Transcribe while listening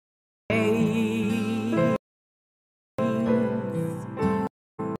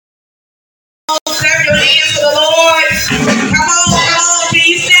hands for the Lord. Come on. Can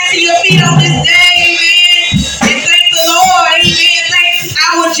you stand to your feet on this day? Amen. And thank the Lord. Amen. Thank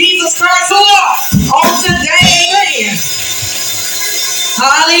our Jesus Christ on today. Amen.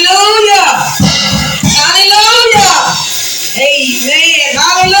 Hallelujah. Hallelujah. Amen.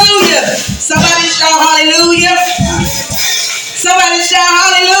 Hallelujah. Somebody shout hallelujah. Somebody shout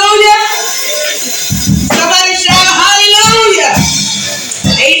hallelujah. Somebody shout hallelujah.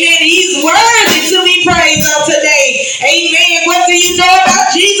 Amen. He's worthy to be praised on today. Amen. What do you know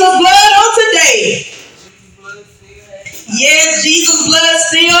about Jesus' blood on today? Yes, Jesus' blood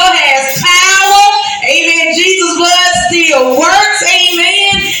still has power. Amen. Jesus' blood still works.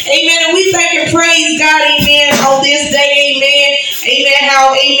 Amen. Amen. And we thank and praise God. Amen. On this day. Amen. Amen.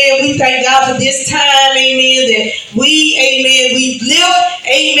 How, amen. We thank God for this time. Amen. That we lift,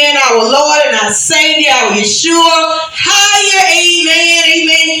 amen, our Lord and our Savior, our Yeshua, higher. Amen.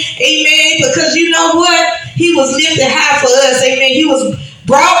 Amen. Amen. Because you know what? He was lifted high for us. Amen. He was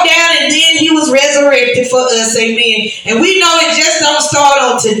brought down and then he was resurrected for us. Amen. And we know it just don't start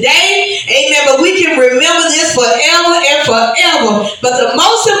on today. Amen. But we can remember this forever and forever. But the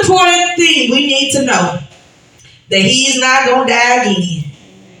most important thing we need to know, that he's not going to die again.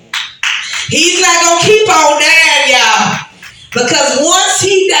 He's not going to keep on dying, y'all. Because once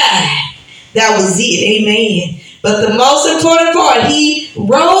he died, that was it. Amen. But the most important part, he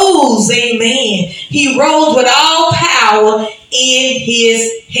rose. Amen. He rose with all power in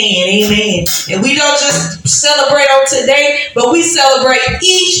his hand. Amen. And we don't just celebrate on today, but we celebrate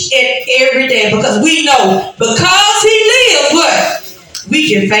each and every day because we know because he lives, what? We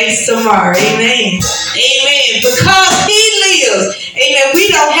can face tomorrow. Amen. Amen. Because he lives. Amen. We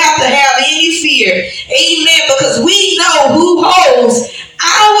don't have to have any fear. Amen. Because we know who holds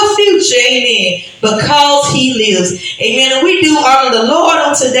our future. Amen. Because he lives. Amen. And we do honor the Lord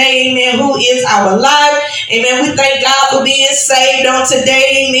on today. Amen. Who is our life. Amen. We thank God for being saved on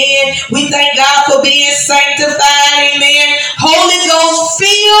today. Amen. We thank God for being sanctified. Amen. Holy Ghost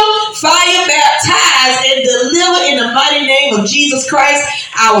filled, fire baptized, and delivered in the mighty name of Jesus Christ,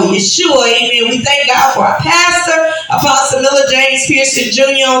 our Yeshua. Amen. We thank God for our pastor, Apostle Miller James Pearson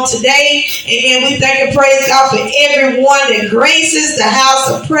Jr. on today. Amen. We thank and praise God for everyone that graces the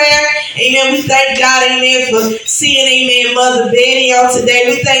house of prayer. Amen. We thank God, amen, for seeing, amen, Mother Betty on today.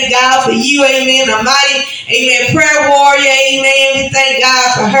 We thank God for you, amen, a mighty, amen, prayer warrior, amen. We thank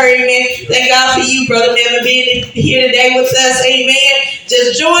God for her, amen. Thank God for you, Brother Nevin, being here today with us, amen.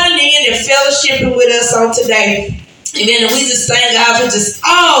 Just joining in and fellowshipping with us on today. Amen. And we just thank God for just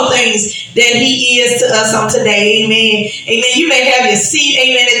all things that he is to us on today. Amen. Amen. You may have your seat,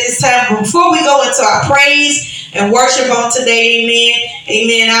 amen, at this time. But before we go into our praise and worship on today, amen.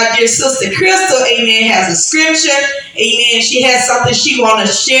 Amen. Our dear sister Crystal, amen, has a scripture. Amen. She has something she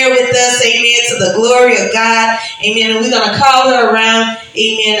wants to share with us, amen, to the glory of God. Amen. And we're going to call her around,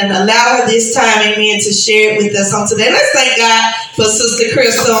 amen, and allow her this time, amen, to share it with us on today. Let's thank God for Sister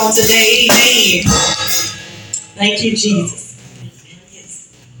Crystal on today. Amen. Thank you, Jesus.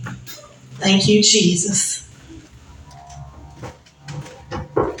 Thank you, Jesus.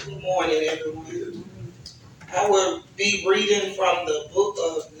 Good morning, everyone. I will be reading from the book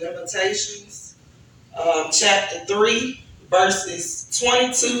of Lamentations, chapter 3, verses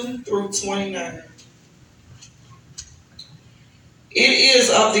 22 through 29. It is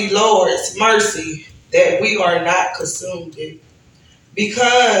of the Lord's mercy that we are not consumed,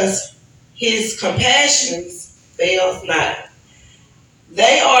 because his compassions fail not.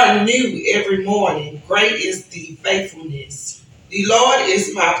 They are new every morning. Great is the faithfulness. The Lord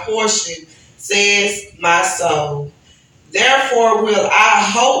is my portion, says my soul. Therefore will I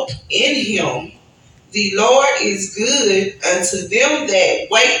hope in him. The Lord is good unto them that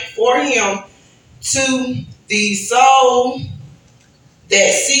wait for him, to the soul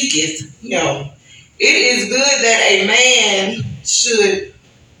that seeketh him. It is good that a man should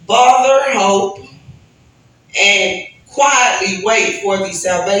bother hope and quietly wait for the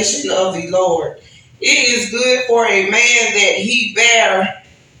salvation of the Lord. It is good for a man that he bear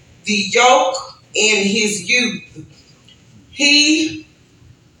the yoke in his youth. He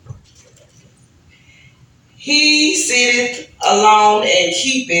sitteth alone and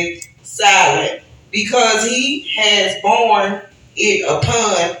keepeth silent, because he has borne it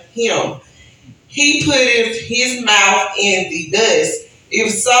upon him. He putteth his mouth in the dust.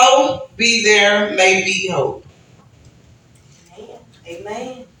 If so be there may be hope.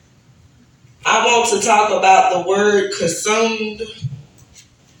 Amen. I want to talk about the word consumed.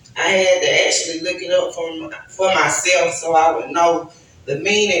 I had to actually look it up for myself so I would know the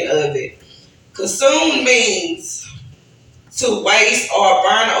meaning of it. Consumed means to waste or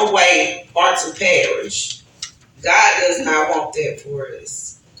burn away or to perish. God does not want that for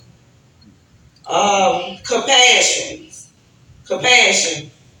us.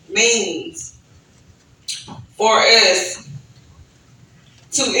 Compassion means for us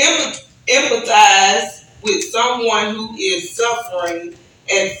to empathize with someone who is suffering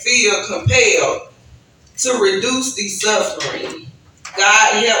and feel compelled to reduce the suffering.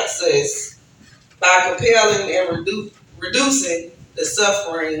 God helps us by compelling and reducing the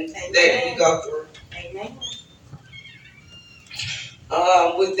suffering that we go through. Amen.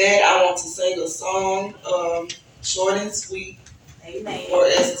 With that, I want to sing a song, short and sweet. Amen. For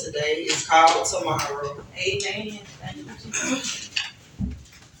us today. It's called Tomorrow. Amen. Thank you, Jesus.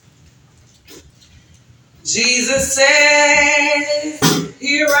 Jesus says,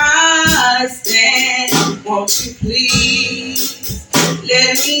 here I stand. Won't you please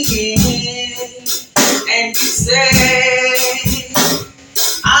let me in? And you say,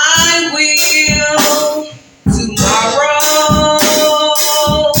 I will tomorrow.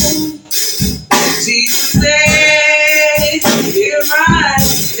 Jesus says, here I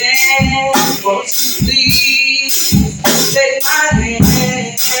stand. Won't you please take my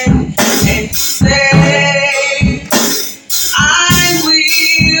hand and say, I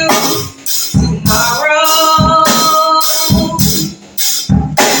will tomorrow.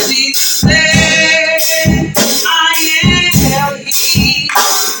 Jesus said, I am He who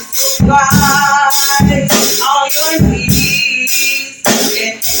supplies all your needs.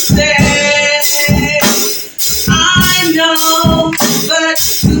 And He said, I know, but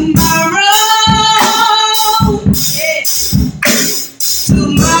tomorrow,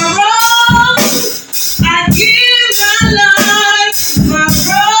 tomorrow, I give my life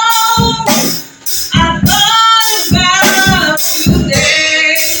tomorrow. I thought about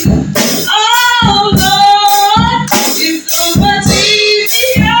today. Oh Lord, it's so much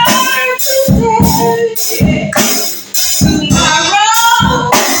easier today.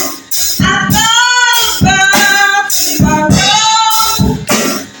 Tomorrow, I thought about tomorrow.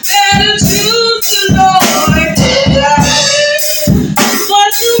 Better choose the Lord today. For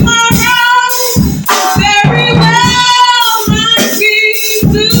tomorrow, very well might be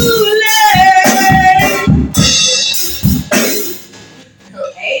too late.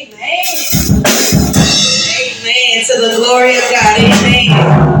 Amen. Amen. To the glory of God. Amen.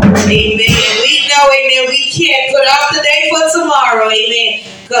 Amen. We know, amen, we can't put off the day for tomorrow. Amen.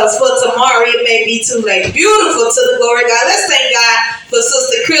 Because for tomorrow it may be too late. Beautiful to the glory of God. Let's thank God for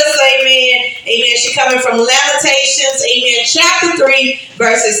Sister Chris. Amen. Amen. She coming from Lamentations. Amen. Chapter 3,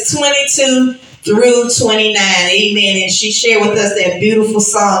 verses 22 through 29. Amen. And she shared with us that beautiful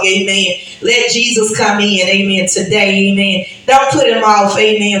song. Amen. Let Jesus come in. Amen. Today. Amen. Don't put him off.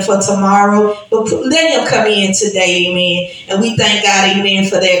 Amen. For tomorrow. But let him come in today. Amen. And we thank God. Amen.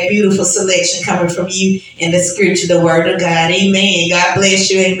 For that beautiful selection coming from you in the scripture, the word of God. Amen. God bless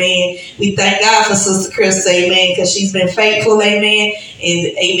you. Amen. We thank God for Sister Chris. Amen. Because she's been faithful. Amen.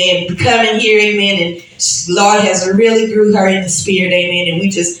 And amen. Coming here. Amen. And Lord has really grew her in the spirit. Amen. And we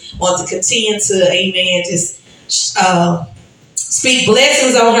just want to continue to, amen, just speak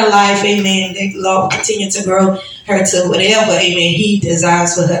blessings on her life. Amen. The Lord will continue to grow her to whatever, amen, He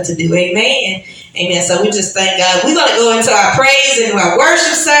desires for her to do. Amen. Amen. So we just thank God. We're going to go into our praise and our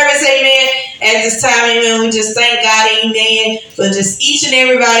worship service. Amen. At this time, amen, we just thank God, amen, for just each and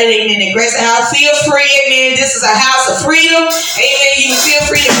everybody, amen, at Grace House. Feel free, amen. This is a house of freedom. Amen. You can feel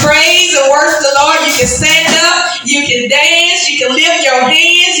free to praise and worship the Lord. You can stand up. You can dance. You can lift your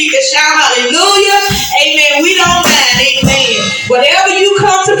hands. You can shout hallelujah. Amen. We don't mind. Amen. Whatever you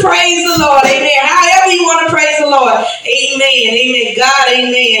come to praise the Lord. Amen. However you want to praise the Lord. Amen. Amen. God,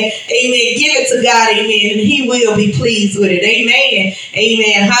 amen. Amen. Give it to God. Amen. And He will be pleased with it. Amen.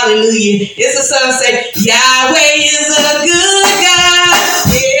 Amen. Hallelujah. It's a song say, Yahweh is a good God.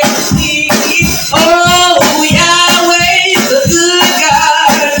 Yes, He is. Oh, Yahweh is a good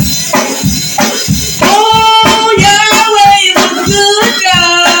God. Oh, Yahweh is a good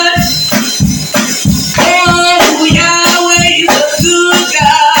God. Oh, Yahweh is a good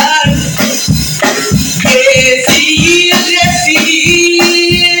God. Yes, He is. Yes, He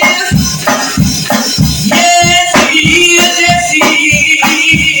is. Yes, He is. Yes, He is.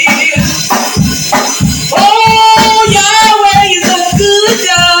 Oh, Yahweh is a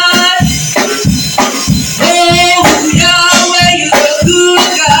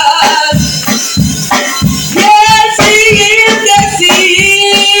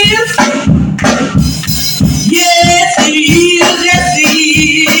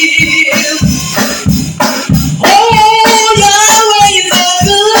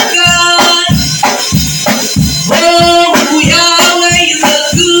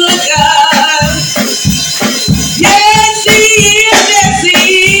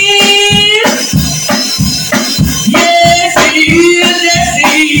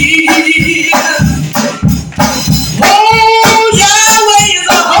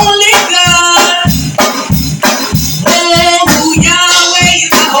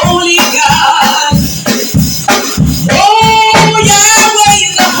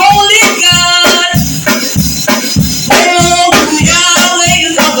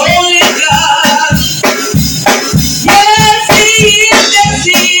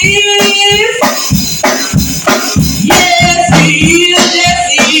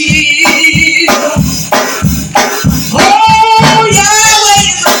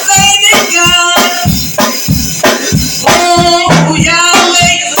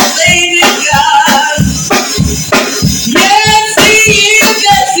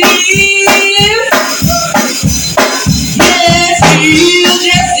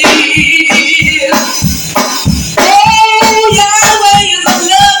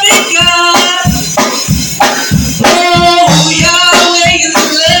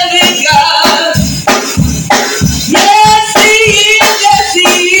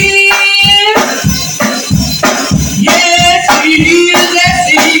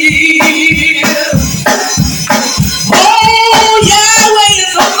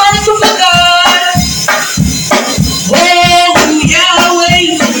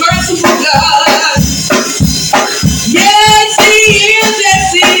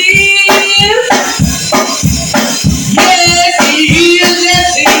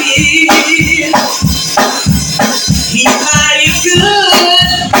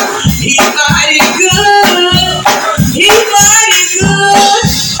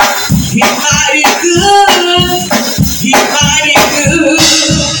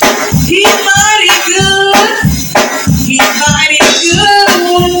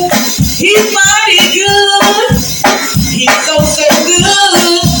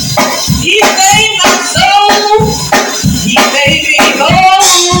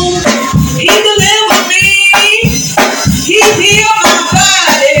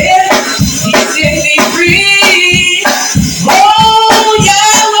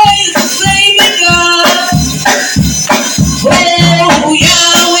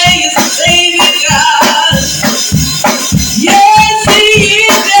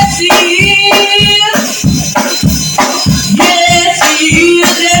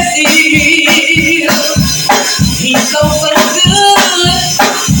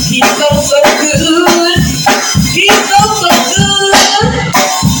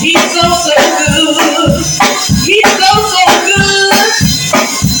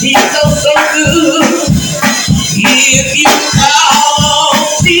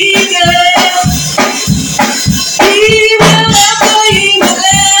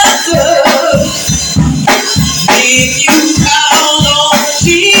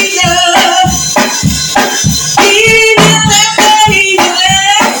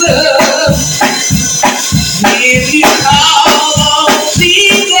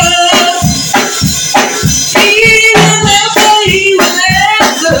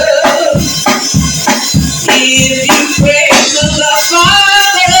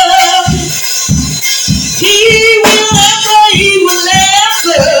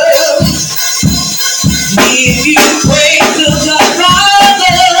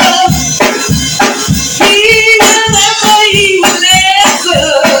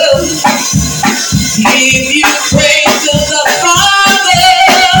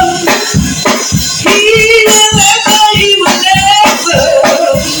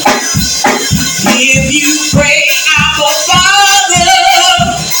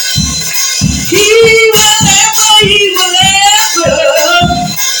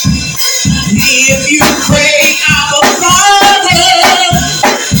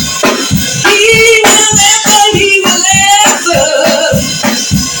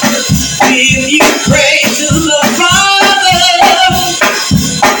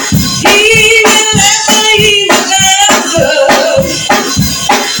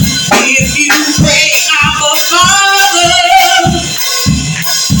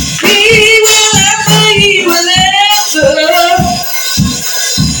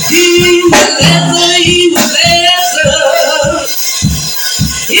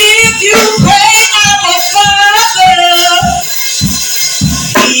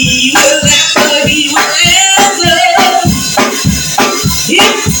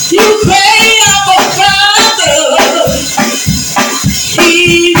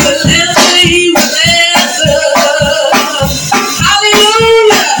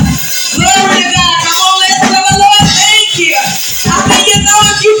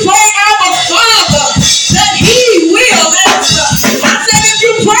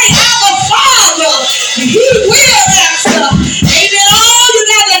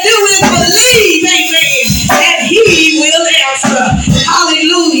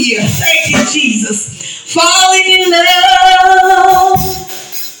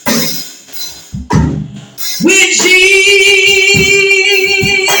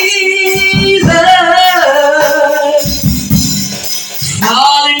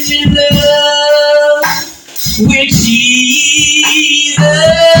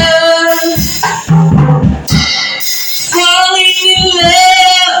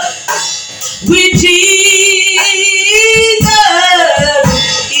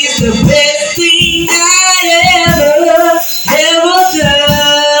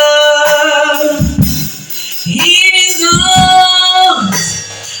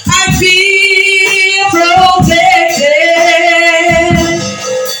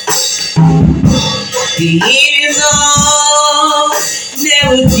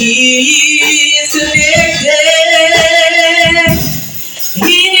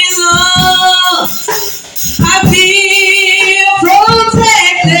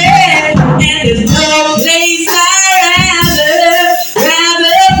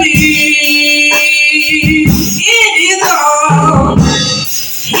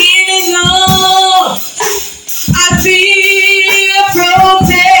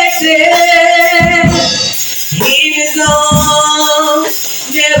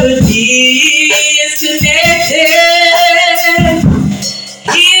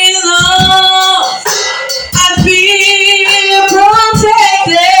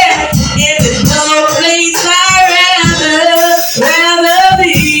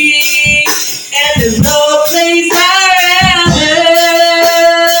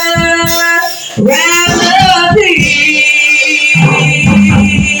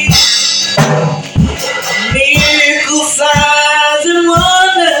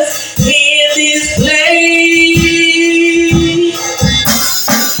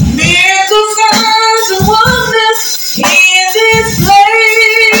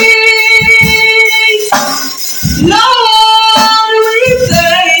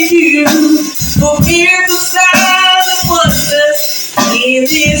in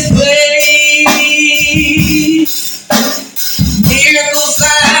this place. Miracles,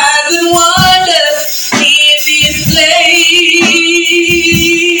 signs, and wonders in this place.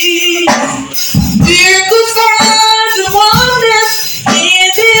 Miracles, signs, and wonders in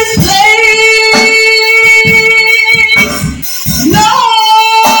this place.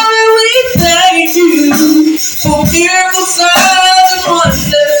 Lord, we thank you for miracles, signs, and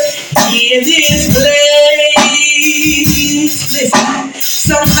wonders in this place. Listen,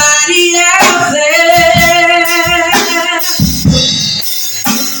 somebody out there,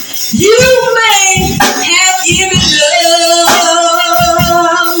 you may have given up,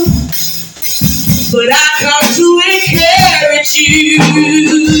 but I come to encourage you,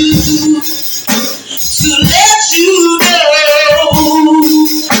 to let you know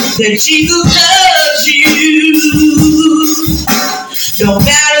that Jesus loves you. No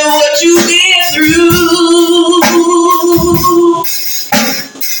matter what you've been through,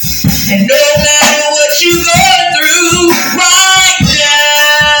 and no matter what you're going through right now,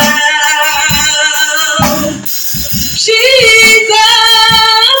 Jesus,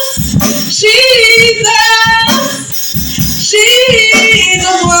 Jesus,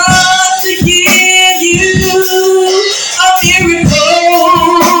 Jesus wants to give you a miracle.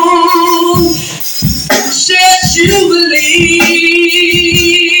 Just you believe,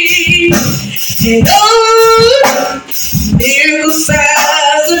 and oh, miracle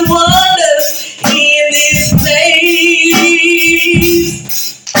signs and wonders in this place.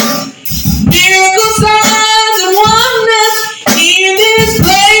 Miracle signs and wonders in this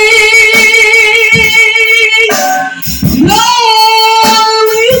place. Lord,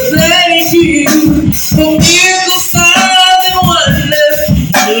 we thank you for miracle signs and wonders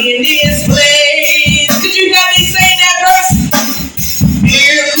in this place. Could you help me sing that verse?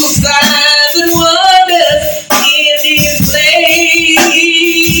 Miracle signs and wonders in this place.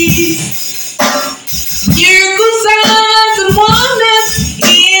 Miracle signs and wonders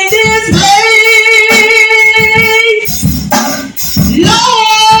in this place.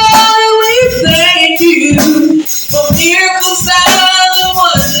 Lord, we thank you for miracle signs and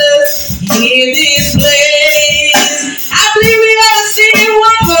wonders in this place. I believe we ought to sing it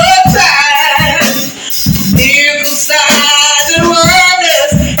one more time. Miracle signs and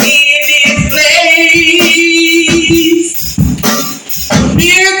wonders in this place.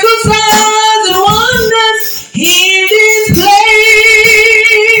 Miracle signs and wonders in this place.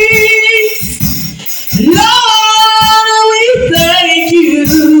 Lord, we thank you.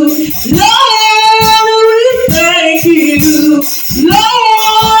 Lord, we thank you.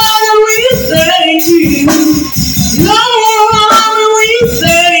 Lord, we thank you. Lord, we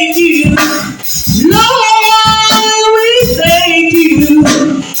thank you. Lord, we thank you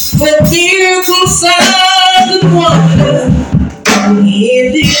for miracle signs and wonders in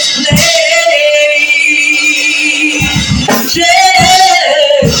this place.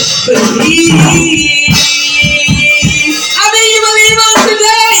 Just believe. How many you believe on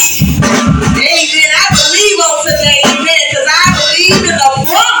today? Amen. I believe on today, amen, because I believe in the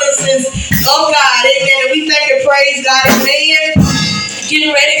promises of God, amen. And we thank and praise God, amen.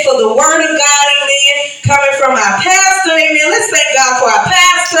 Getting ready for the word of God, amen, coming from our pastor, amen. Let's thank God for our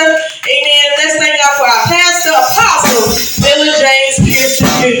pastor, amen. Let's thank God for our pastor, Apostle Billy James Pearson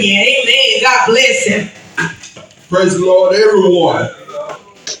Jr., amen. God bless him. Praise the Lord, everyone.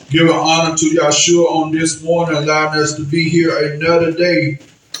 Give an honor to Yahshua on this morning, allowing us to be here another day,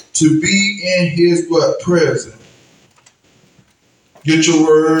 to be in his presence. Get your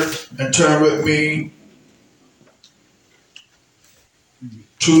word and turn with me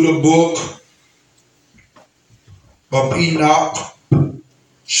to the book of Enoch,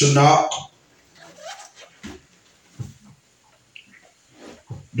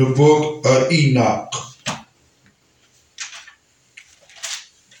 the book of Enoch.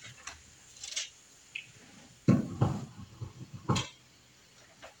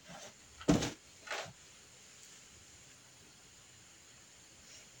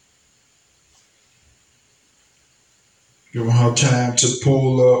 Give her time to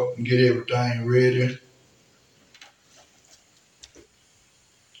pull up and get everything ready.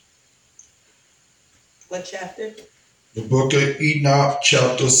 What chapter? The book of Enoch,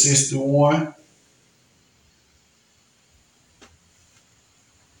 chapter 61.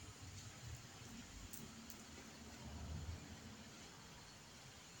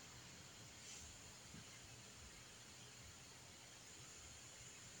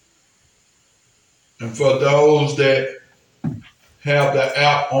 And for those that have the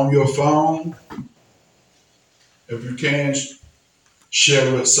app on your phone, if you can, share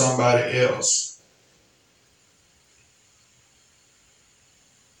it with somebody else.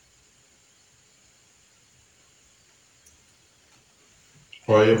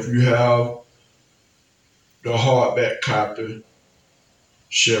 or if you have the hardback copy,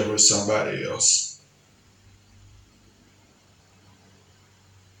 share with somebody else.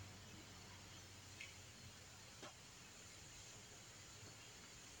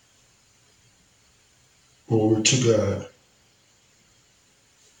 Glory to God.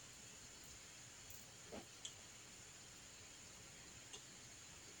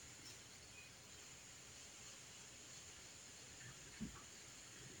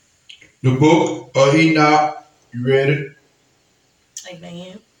 The book of Enoch, you ready?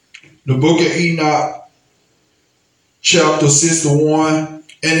 Amen. The book of Enoch, chapter 61, and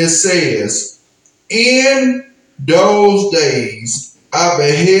it says, in those days I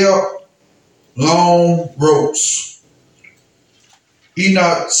beheld long ropes.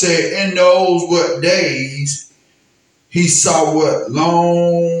 Enoch said in those what days he saw what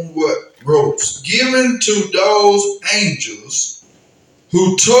long what ropes given to those angels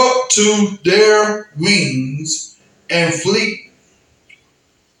who took to their wings and fleet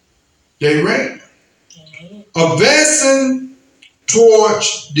they ran, advancing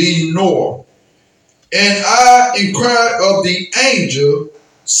towards the north. And I inquired of the angel,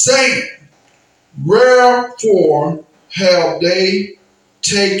 saying, wherefore have they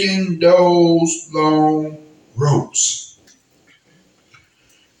taken those long ropes?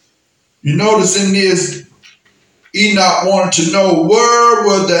 You notice in this, Enoch wanted to know where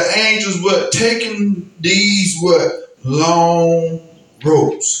were the angels were taking these what long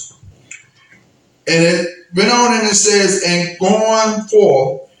ropes. And it went on and it says, and going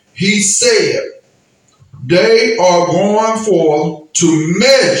forth, he said, they are going forth to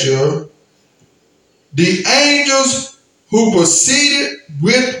measure the angels who proceeded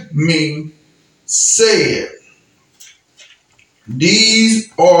with me, said,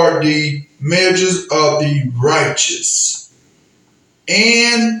 these are the measures of the righteous,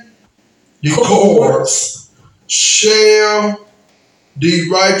 and the cords shall the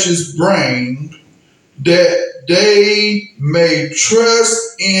righteous bring, that they may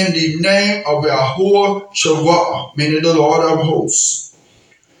trust in the name of Yahuwah Shavah, meaning the Lord of hosts,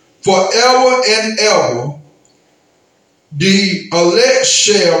 forever and ever. The elect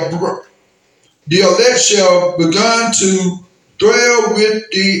shall begin to dwell with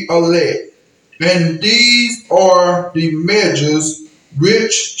the elect, and these are the measures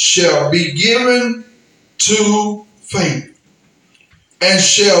which shall be given to faith, and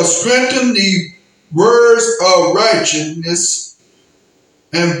shall strengthen the words of righteousness.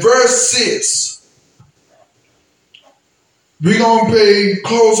 And verse 6, we're going to pay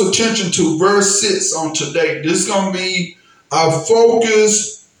close attention to verse 6 on today. This is going to be our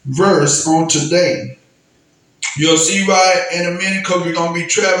focus verse on today. You'll see why in a minute, because we're going to be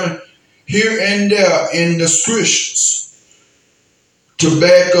traveling here and there in the scriptures to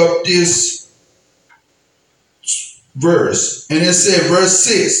back up this verse. And it said, verse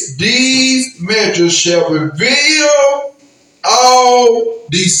 6, these measures shall reveal all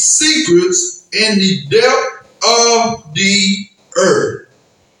the secrets in the depth of the earth.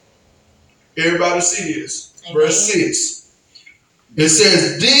 Everybody see this? Amen. Verse 6. It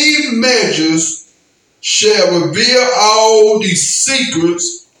says, these measures shall reveal all the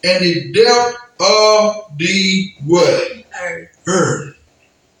secrets in the depth of the what? Earth.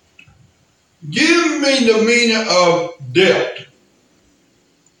 Give me the meaning of depth.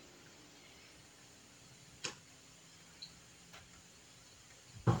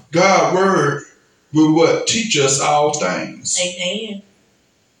 God's word will what? Teach us all things. Amen.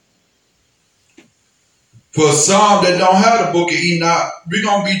 For some that don't have the book of Enoch, we're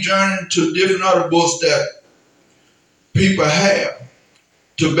going to be journeying to different other books that people have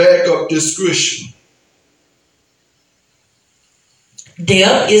to back up this scripture.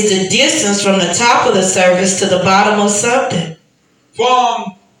 Depth is the distance from the top of the surface to the bottom of something.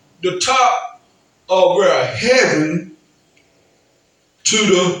 From the top of where heaven to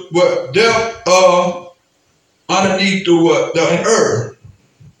the what depth of underneath the what the earth.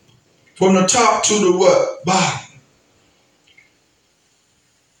 From the top to the what bottom.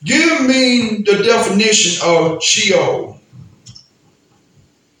 Give me the definition of Sheol.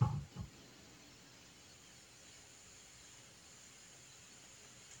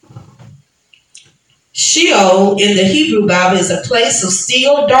 Sheol in the Hebrew Bible is a place of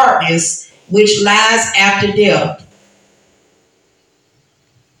still darkness which lies after death.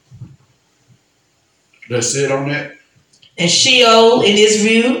 That's it on that. And Sheol, in this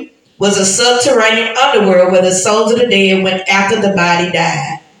view, was a subterranean underworld where the souls of the dead went after the body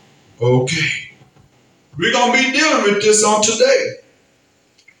died. Okay. We're going to be dealing with this on today.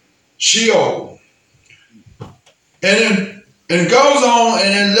 Sheol. And And goes on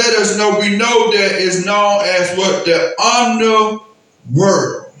and then let us know, we know that is known as what? The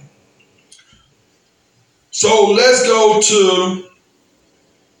underworld. So let's go to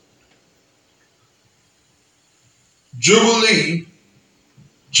Jubilee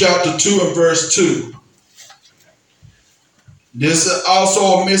chapter 2 and verse 2. This is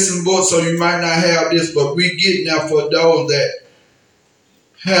also a missing book, so you might not have this, but we get now for those that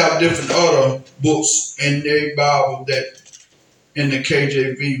have different other books in their Bible that in the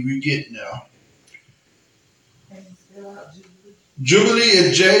KJV we get now. Jubilee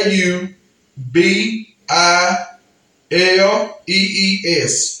is Jubilees.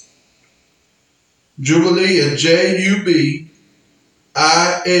 Jubilee is Jubilees.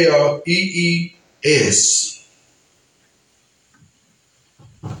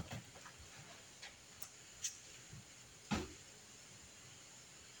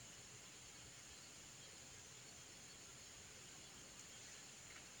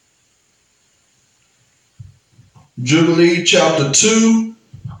 Jubilee chapter 2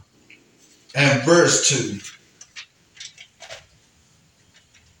 and verse 2.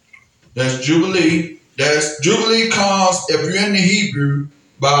 That's Jubilee. That's Jubilee comes, if you're in the Hebrew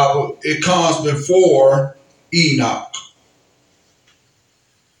Bible, it comes before Enoch.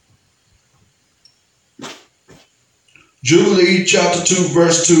 Jubilee chapter 2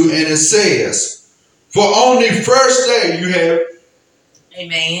 verse 2, and it says, for on the first day, you have,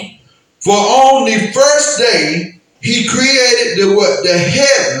 amen. For on the first day, he created the what? The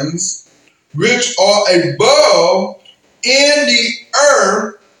heavens, which are above, and the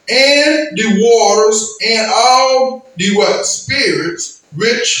earth, and the waters, and all the what? Spirits,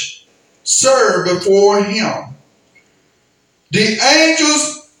 which serve before him. The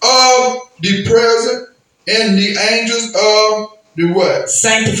angels of the present, and the angels of the what?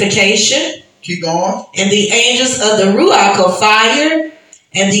 Sanctification. Keep going. And the angels of the Ruach of fire,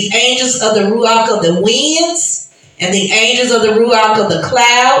 and the angels of the Ruach of the winds, and the angels of the Ruach of the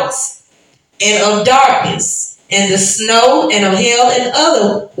clouds, and of darkness, and the snow, and of hail, and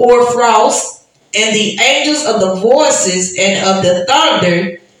other hoarfrost, and the angels of the voices, and of the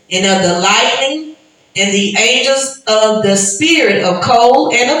thunder, and of the lightning, and the angels of the spirit of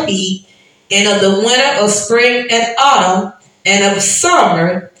cold and of heat, and of the winter, of spring and autumn, and of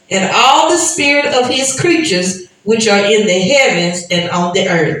summer, and all the spirit of his creatures which are in the heavens and on the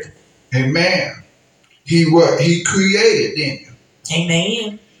earth. Amen. He what? He created, didn't he?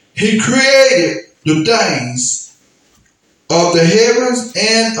 Amen. He created the things of the heavens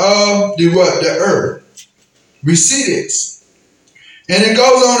and of the what? The earth. We see this. And it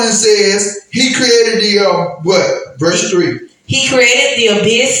goes on and says, he created the what? Verse 3. He created the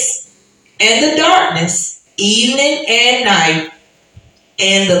abyss and the darkness, evening and night,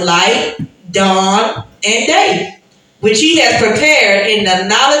 and the light, dawn, and day, which he has prepared in the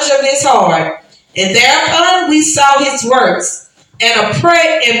knowledge of his heart. And thereupon we saw his works, and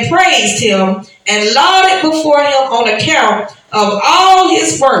praised him, and lauded before him on account of all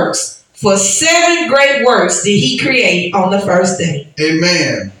his works. For 7 great works did he create on the first day.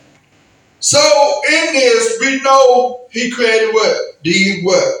 Amen. So in this, we know he created what? The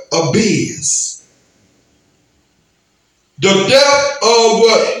what? Abyss. The depth of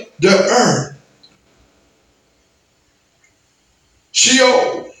what? The earth.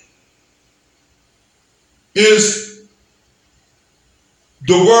 Sheol is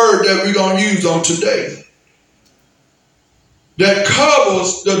the word that we're going to use on today. That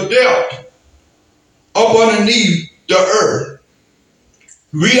covers the depth up underneath the earth.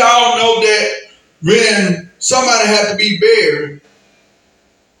 We all know that when somebody had to be buried,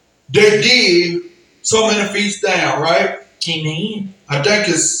 they dig so many feet down, right? Amen. I think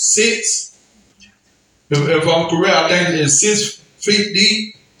it's 6. If I'm correct, I think it's 6 feet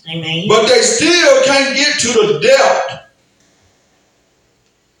deep. Amen. But they still can't get to the depth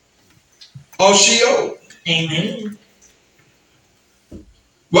of Sheol. Amen.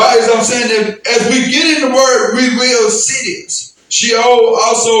 Why is I'm saying that as we get in the word, we will see this. Sheol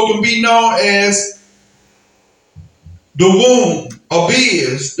also can be known as the womb,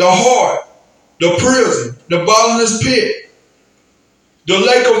 abyss, the heart, the prison, the bottomless pit, the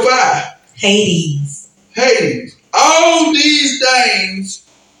lake of fire, Hades. All these things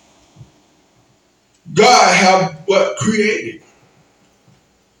God have what created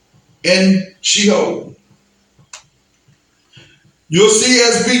in Sheol. You'll see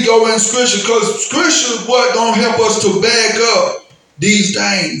as we go in scripture, because scripture is what gonna help us to back up these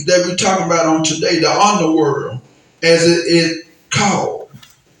things that we're talking about on today, the underworld, as it is called.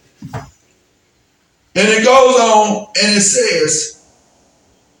 And it goes on and it says,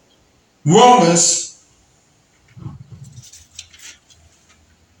 Romans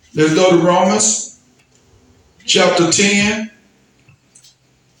Let's go to Romans chapter 10.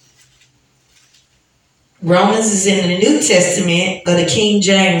 Romans is in the New Testament of the King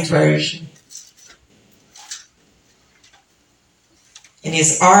James Version. And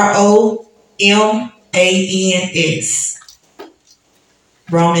it's ROMANS.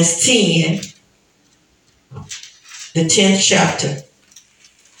 Romans 10, the 10th chapter.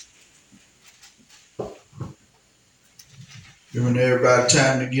 Giving everybody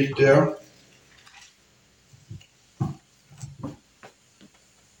time to get there.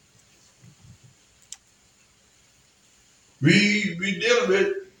 We dealing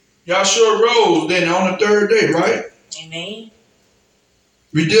with Yahshua rose then on the third day, right? Amen.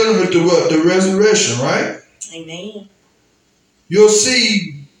 We dealing with the what? The resurrection, right? Amen. You'll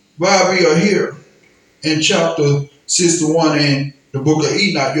see why we are here in chapter 61 in the book of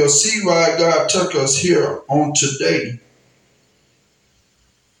Enoch. You'll see why God took us here on today.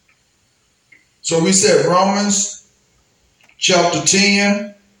 So we said Romans chapter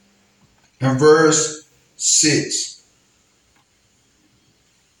 10 and verse 6.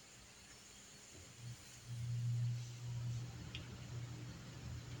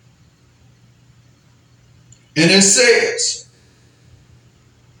 And it says,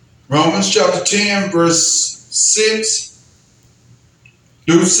 Romans chapter 10, verse 6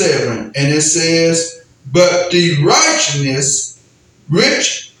 through 7. And it says, but the righteousness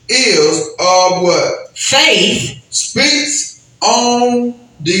which is of what? Faith. Speaks on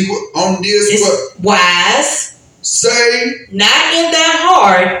this what? Wise. Say. Not in thy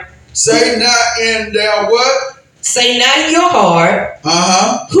heart. Say not in thy what? Say not in your heart.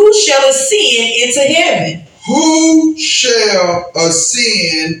 Who shall ascend into heaven? Who shall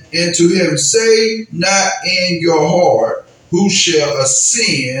ascend into heaven? Say not in your heart. Who shall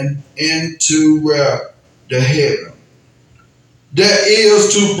ascend into where? The heaven. That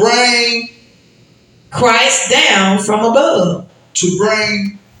is to bring Christ down from above. To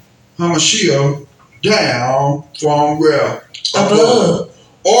bring Hamashiach down from where? Above.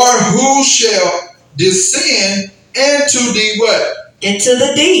 Or who shall descend into the what? Into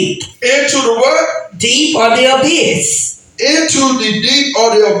the deep. Into the what? Deep or the abyss. Into the deep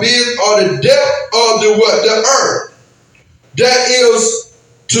or the abyss or the depth of the what? The earth. That is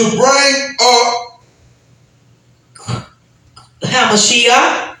to bring up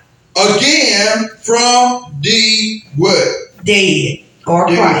Hamashiach again from the what? Dead or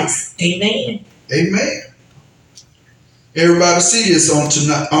Dead. Christ. Amen. Amen. Everybody see this on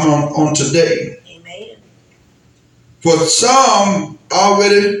tonight. On today. Amen. For some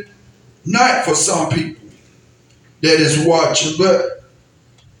already, not for some people that is watching, but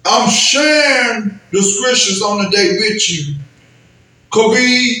I'm sharing the scriptures on the day with you. Could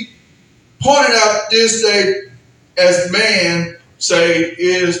be pointed out this day as man say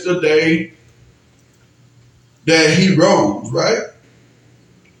is the day that he rose, right?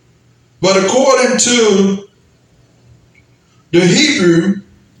 But according to the Hebrew,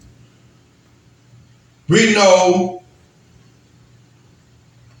 we know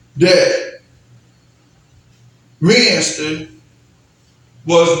that Wednesday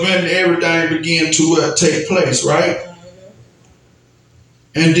was when everything began to take place, right?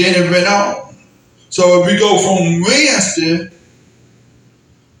 And then it went on. So if we go from Wednesday,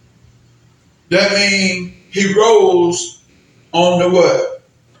 that means he rose on the what?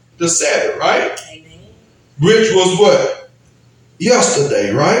 The Sabbath, right? Amen. Which was what?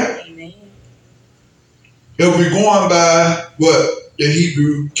 Yesterday, right? Amen. If we're going by what? The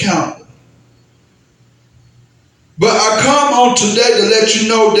Hebrew calendar. But I come on today to let you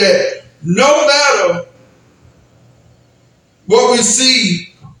know that no matter what we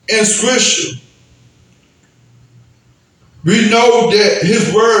see in scripture, we know that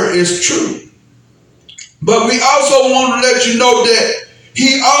his word is true. But we also want to let you know that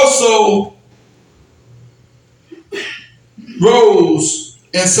he also rose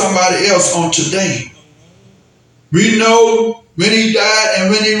in somebody else on today. We know when he died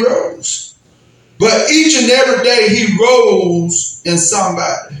and when he rose. But each and every day he rose in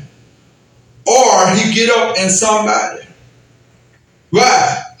somebody. Or he get up in somebody.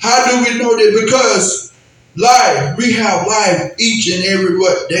 Why? How do we know that? Because life, we have life each and every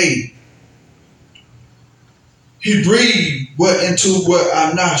what day. He breathed what into what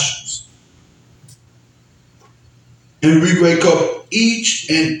our nostrils. And we wake up each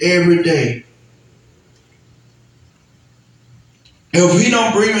and every day. If he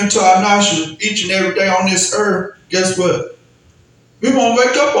don't breathe into our nostrils each and every day on this earth, guess what? We won't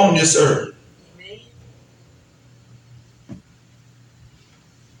wake up on this earth.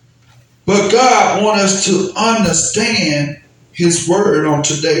 But God wants us to understand his word on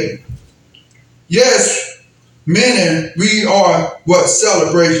today. Yes, many we are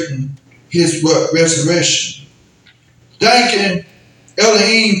celebrating his resurrection. Thanking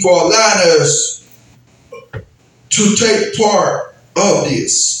Elohim for allowing us to take part of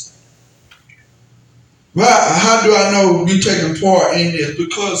this. Right? How do I know we taking part in this?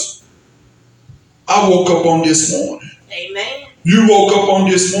 Because I woke up on this morning. Amen. You woke up on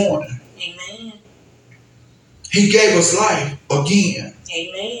this morning. Amen. He gave us life again.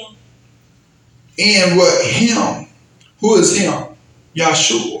 Amen. And what him? Who is him?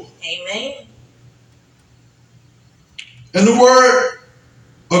 Yahshua. Amen. And the word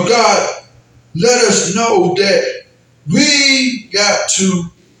of God let us know that we got to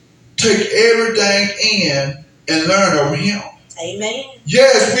take everything in and learn of him. Amen.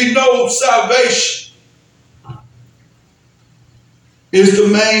 Yes, we know salvation is the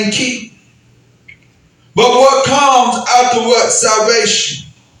main key. But what comes after salvation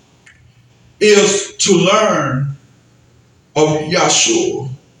is to learn of Yahshua,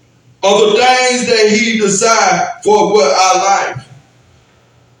 of the things that he desired for our life,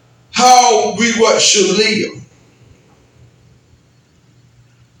 how we should live.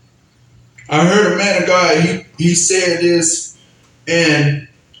 I heard a man of God, he said this, and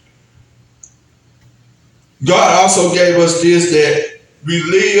God also gave us this, that we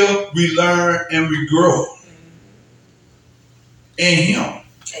live, we learn, and we grow in him.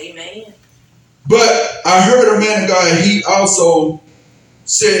 Amen. But I heard a man of God, he also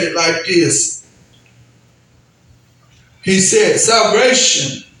said it like this. He said,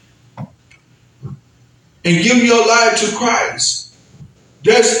 salvation and giving your life to Christ,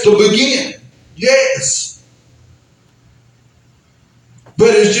 that's the beginning. Yes. But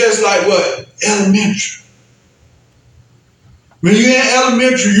it's just like elementary. When you're in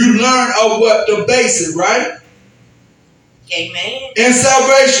elementary, you learn of the basic, right? Amen. And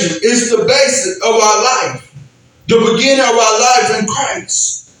salvation is the basic of our life. The beginning of our life in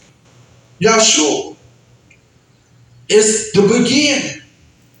Christ. Yahshua. It's the beginning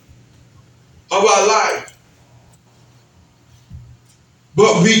of our life.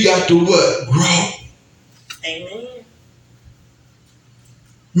 But we got to grow. Amen.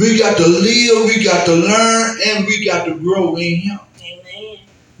 We got to live, we got to learn, and we got to grow in him. Amen.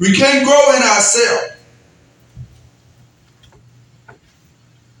 We can't grow in ourselves.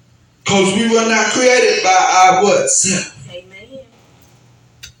 Because we were not created by our self. Amen.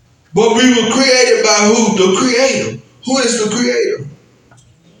 But we were created by who? The Creator. Who is the Creator?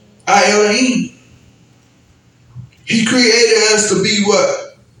 Our Elohim. He created us to be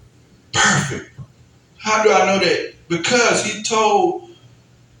perfect. How do I know that? Because he told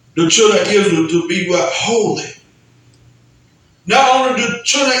the children of Israel to be holy. Not only the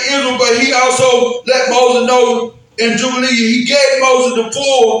children of Israel, but he also let Moses know in Jubilee, he gave Moses the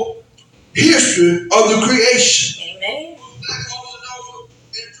full history of the creation. Amen.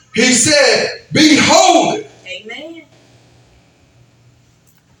 He said, be holy. Amen.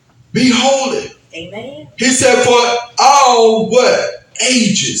 Be holy. Amen. He said, for all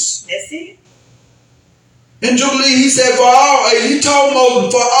ages. That's it. In Jubilee, he said, for all ages. He told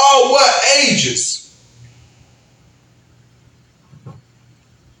Moses, for all ages.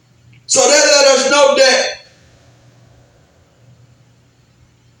 So that let us know that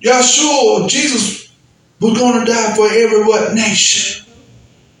Yahshua, Jesus, was going to die for every nation.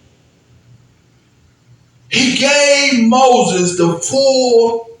 He gave Moses the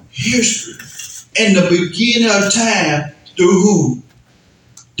full history in the beginning of time through who?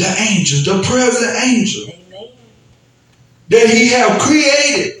 The angels, the present angel. Amen. That he have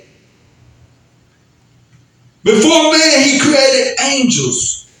created. Before man, he created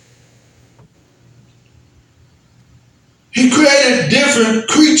angels. He created different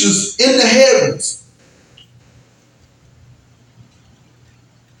creatures in the heavens.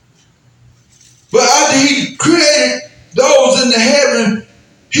 But after he created those in the heaven,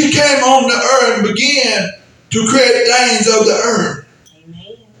 he came on the earth and began to create things of the earth.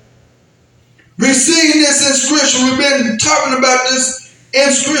 Amen. We've seen this in Scripture. We've been talking about this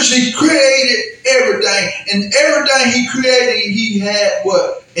in Scripture. He created everything. And everything he created, he had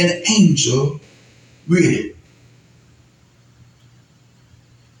an angel with it.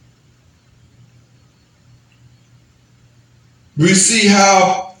 We see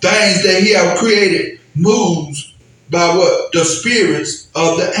how things that he have created moves by the spirits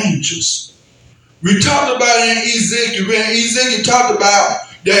of the angels. We talked about it in Ezekiel. When Ezekiel talked about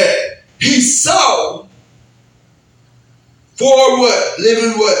that he saw four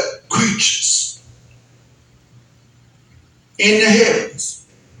living creatures in the heavens.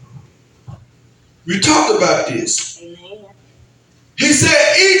 We talked about this. Amen. He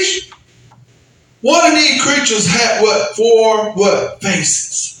said each one of these creatures had what? 4 what?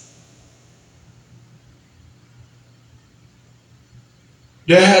 Faces.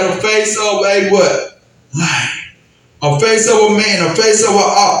 They had a face of a what? Lion. A face of a man. A face of an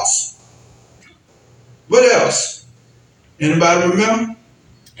ox. What else? Anybody remember?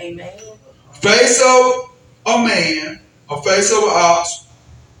 Amen. Face of a man. A face of an ox.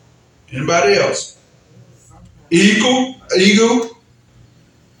 Anybody else? Eagle. Eagle.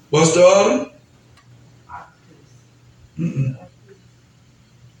 What's the other? Mm-mm.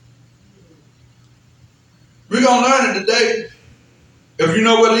 We're going to learn it today. If you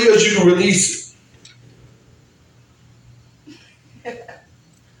know what it is, you can release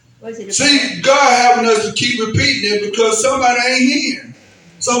it. See, God having us to keep repeating it because somebody ain't hearing.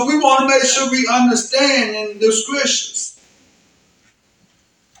 So we want to make sure we understand in the scriptures.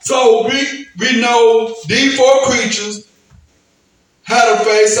 So we know these 4 creatures had a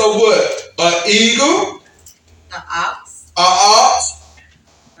face of what? An eagle. An ox. An ox.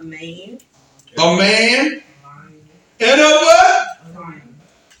 A man. A man. And a what?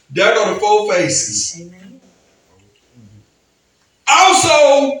 There go the 4 faces. Amen.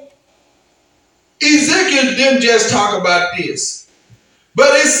 Also, Ezekiel didn't just talk about this. But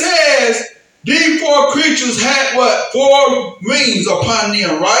it says these 4 creatures had what? 4 wings upon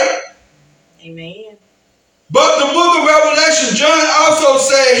them, right? Amen. But the book of Revelation, John also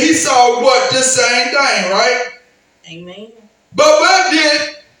said he saw what? This same thing, right? Amen. But what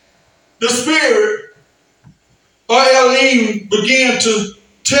did the Spirit or Elohim begin to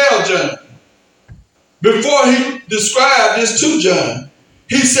tell John? Before he described this to John,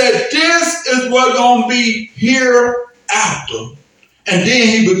 he said, this is what's going to be hereafter. And then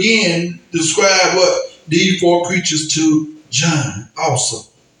he began to describe what? These 4 creatures to John also.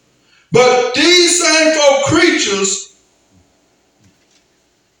 But these same 4 creatures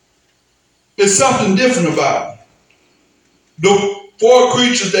is something different about them. The 4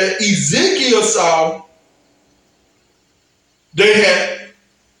 creatures that Ezekiel saw, they had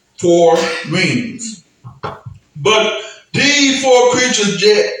 4 wings. But these 4 creatures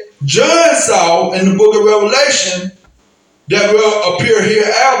that John saw in the book of Revelation that will appear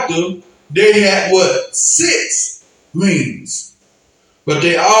hereafter, they had what? 6 wings. But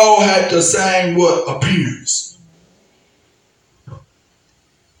they all had the same what? Appearance.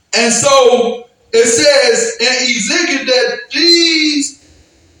 And so it says in Ezekiel that these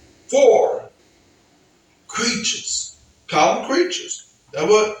 4 creatures, call them creatures. That's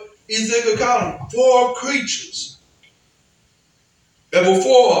what Ezekiel called them. 4 creatures. There were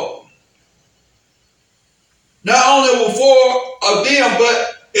 4 of them. Not only were 4 of them,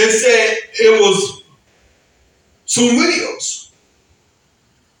 but it said it was some wheels.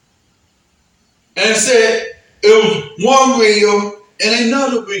 And it said it was one wheel and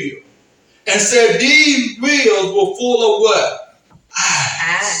another wheel. And said these wheels were full of what?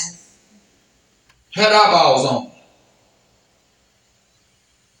 Eyes. Had eyeballs on them.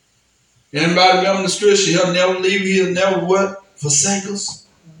 Anybody remember the scripture? He'll never leave you. He'll never what? Forsake us.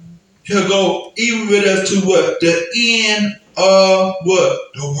 He'll go even with us to what? The end of what?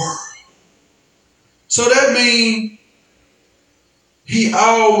 The world. So that means he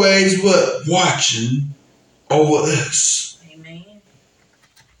always what? Watching over us. Amen.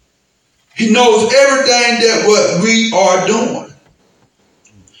 He knows everything that what we are doing.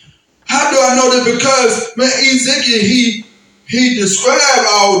 How do I know that? Because when Ezekiel, he described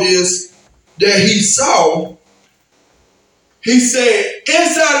all this that he saw. He said,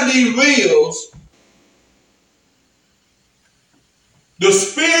 inside of these wheels, the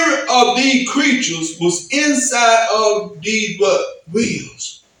spirit of these creatures was inside of these what?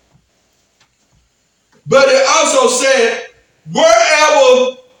 Wheels. But it also said,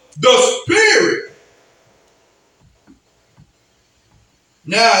 wherever the spirit,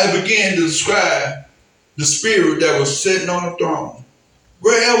 now it began to describe the spirit that was sitting on the throne.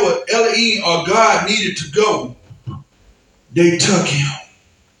 Wherever Elohim or God needed to go, they took him.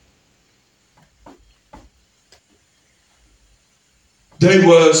 They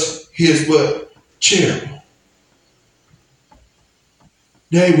was his what? Cherub.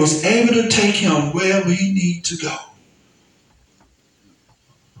 They was able to take him wherever he need to go.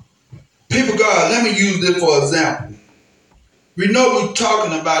 People, God, let me use this for example. We know we're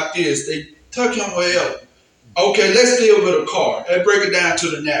talking about this. They took him wherever. Okay, let's deal with a car. Let's break it down to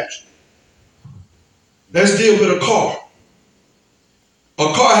the natural. Let's deal with a car.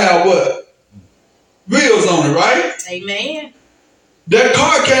 A car had what? Wheels on it, right? Amen. That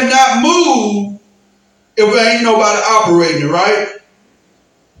car cannot move if there ain't nobody operating it, right?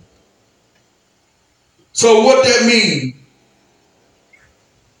 So what that means?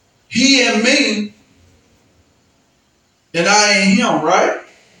 he and me, and I ain't him, right?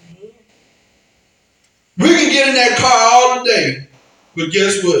 We can get in that car all day, but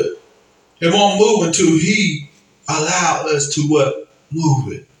guess what? It won't move until he allow us to what?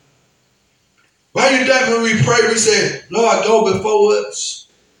 Move it. Why you think when we pray, we say, Lord, go before us.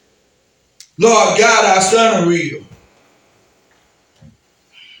 Lord, guide our steering wheel.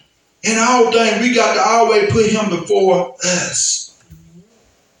 In all things, we got to always put him before us.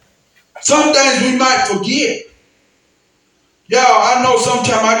 Some things we might forget. Y'all, I know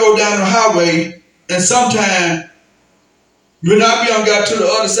sometimes I go down the highway, and sometimes when I be on got to the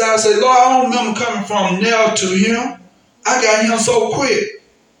other side, I say, Lord, I don't remember coming from there to him. I got him so quick.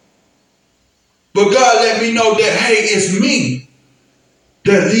 But God let me know that, hey, it's me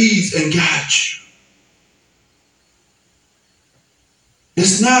that leads and guides you.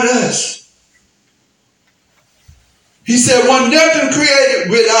 It's not us. He said, one nothing created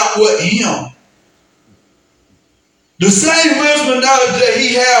without what him. The same wisdom and knowledge that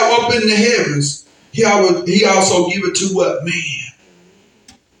he had up in the heavens, he also give it to what? Man.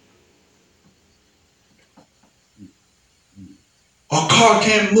 A car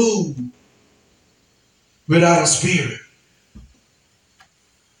can't move without a spirit.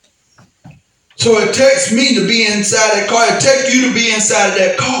 So it takes me to be inside that car. It takes you to be inside of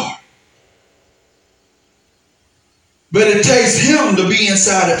that car. But it takes him to be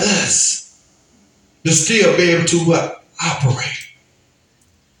inside of us to still be able to what? Operate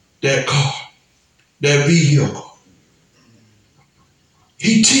that car, that vehicle.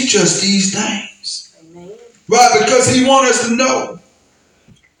 He teaches us these things. Amen. Why? Because he wants us to know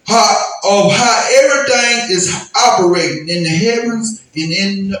how everything is operating in the heavens and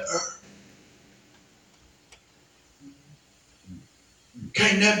in the earth.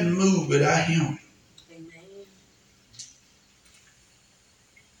 Can't nothing move without him. Amen.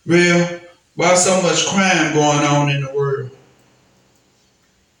 Well, why so much crime going on in the world?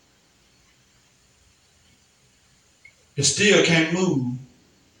 It still can't move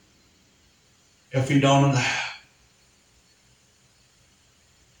if he don't allow.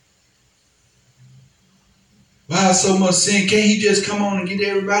 Why so much sin? Can't he just come on and get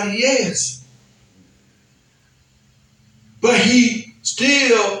everybody? Yes. But he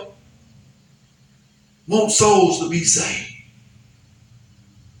still wants souls to be saved.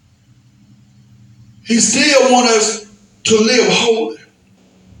 He still wants us to live holy.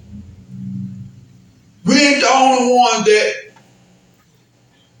 We ain't the only one that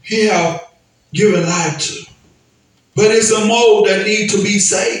he have given life to. But it's a mold that need to be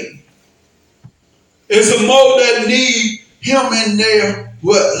saved. It's a mold that need him in there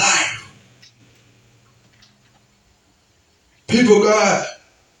with life. People, God,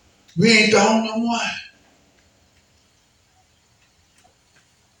 we ain't the only one.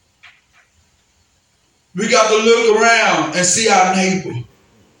 We got to look around and see our neighbor.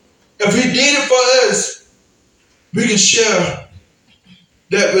 If he did it for us, we can share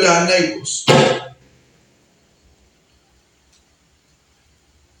that with our neighbors.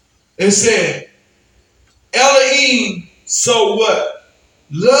 It said, Elohim, so what?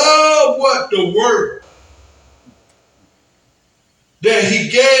 Love what? The word. That he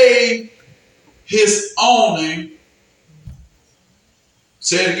gave his only.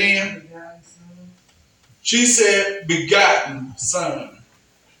 Say it again. She said, begotten son.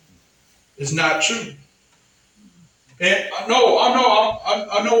 It's not true. And I know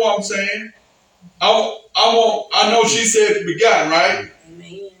what I'm saying. I know she said begotten, right?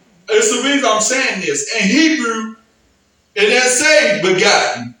 Amen. It's the reason I'm saying this. In Hebrew, it didn't say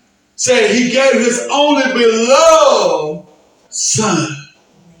begotten. Said he gave his only beloved son.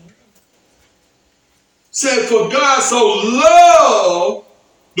 Said for God so loved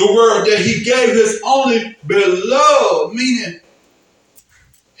the world that he gave his only beloved, meaning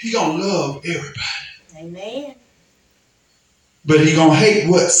he gonna love everybody. Amen. But he gonna hate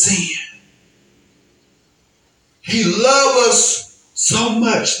what? Sin. He loved us so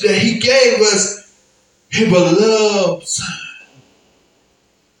much that he gave us his beloved son.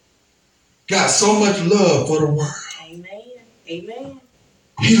 Got so much love for the world. Amen. Amen.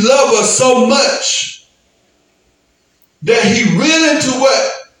 He loved us so much that he willing to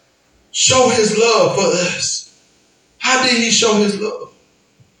what? Show his love for us. How did he show his love?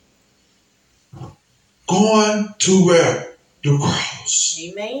 Going to where? The cross.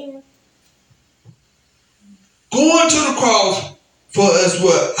 Amen. Going to the cross for us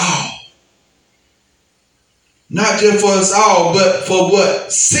what? All. Not just for us all, but for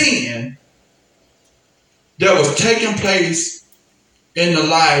what? Sin that was taking place in the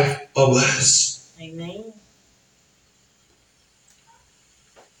life of us. Amen.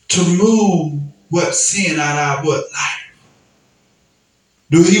 to move what sin out of our life.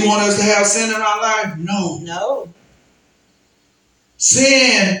 Do he want us to have sin in our life? No. No.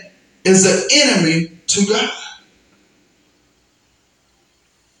 Sin is an enemy to God.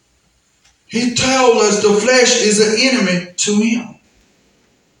 He told us the flesh is an enemy to him.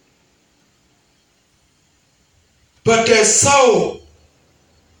 But that soul,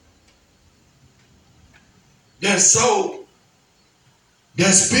 that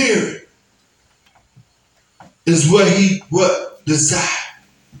spirit is what desire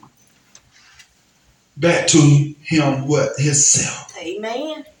back to him what himself.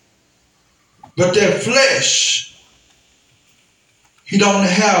 Amen. But that flesh, he don't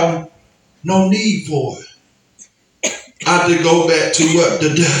have no need for it. I have to go back to what?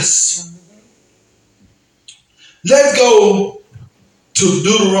 The dust. Let's go to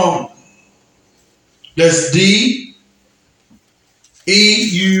Deuteronomy. That's DEUTERONOMY.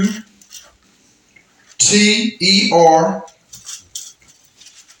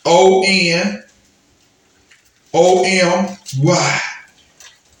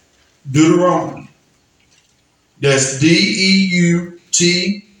 Deuteronomy. That's DEUTERONOMY.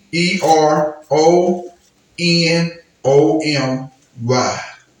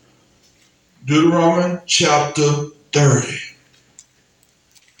 Deuteronomy chapter 30.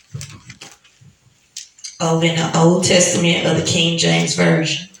 Over in the Old Testament of the King James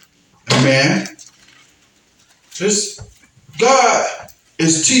Version. Amen. God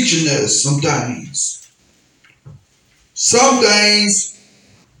is teaching us some things. Some things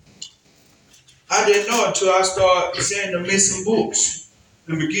I didn't know until I started seeing the missing books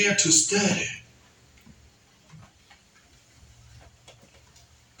and began to study.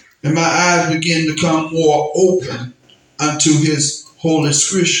 And my eyes began to become more open unto his holy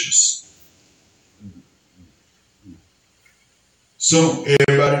scriptures. So,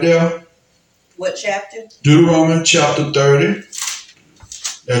 everybody there? What chapter? Deuteronomy chapter 30.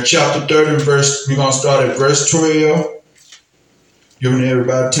 That chapter 30 verse, we're going to start at verse 12. Giving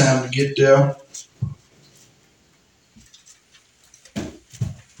everybody time to get there.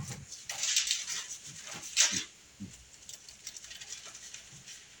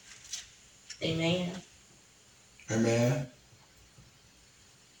 Amen. Amen.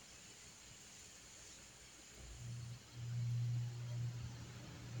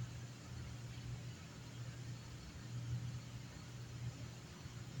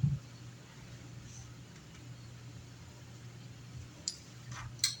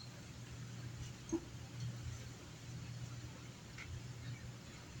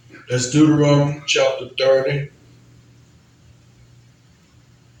 That's Deuteronomy chapter 30.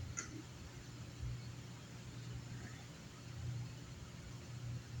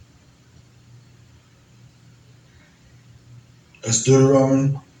 That's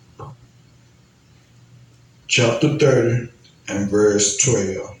Deuteronomy chapter 30 and verse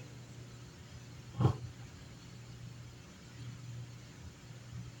 12.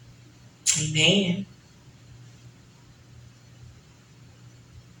 Amen.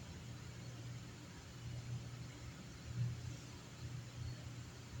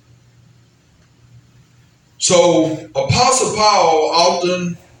 So, Apostle Paul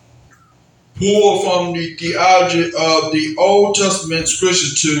often pulled from the theology of the Old Testament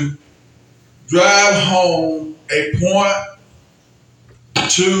scripture to drive home a point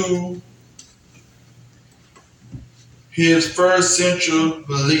to his first century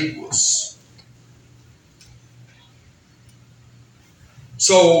believers.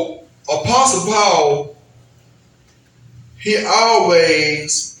 So, Apostle Paul, he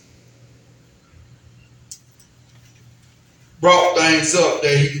always brought things up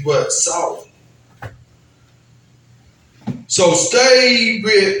that he saw. So stay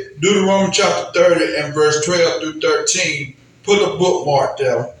with Deuteronomy chapter 30 and verse 12 through 13. Put a bookmark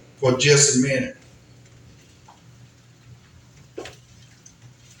there for just a minute.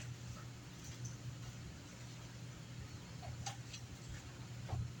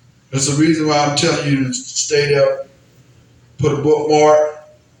 That's the reason why I'm telling you to stay there. Put a bookmark.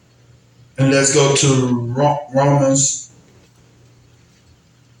 And let's go to Romans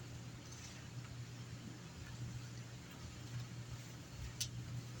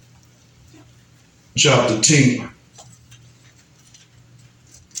chapter 10.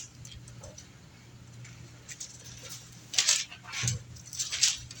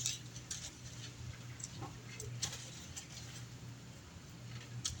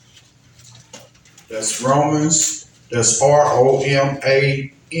 That's Romans. That's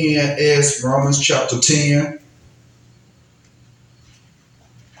ROMANS. Romans chapter 10.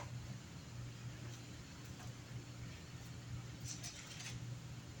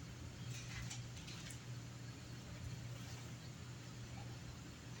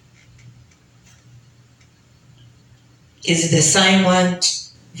 Is it the same one,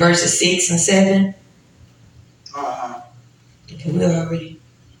 verses 6 and 7? Okay, we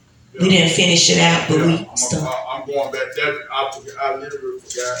didn't finish it out, but we stopped. I'm going back there. I literally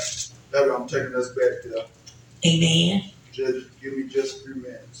forgot. That I'm taking us back there. Amen. Just give me just a few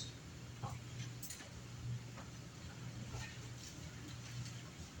minutes.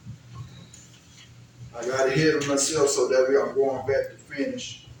 I got ahead of myself, so that way I'm going back to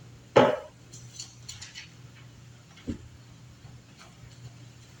finish.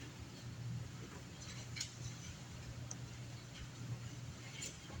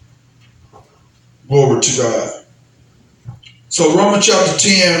 Glory to God. So Romans chapter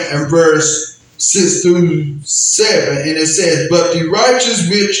 10 and verse 6 through 7, and it says, but the righteous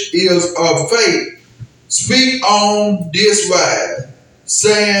which is of faith speak on this wise,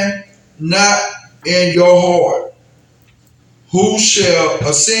 saying, not in your heart, who shall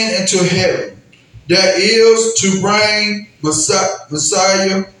ascend into heaven, that is to bring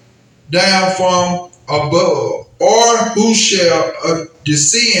Messiah down from above, or who shall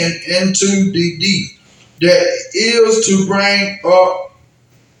descend into the deep, that is to bring up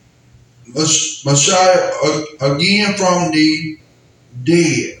Messiah again from the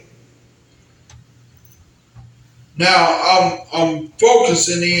dead. Now I'm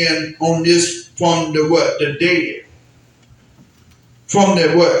focusing in on this from the what? The dead. From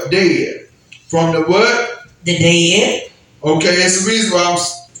the what? Dead. From the what? The dead. Okay, it's the reason why I'm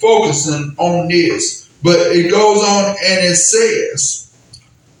focusing on this. But it goes on and it says,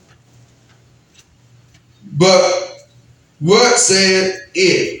 but what said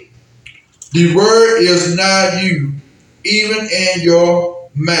it? The word is not you, even in your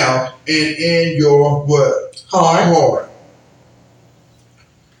mouth and in your what? Heart.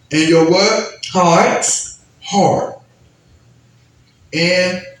 In your what? Hearts. Heart.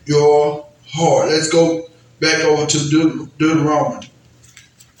 In your heart. Let's go back over to Deuteronomy.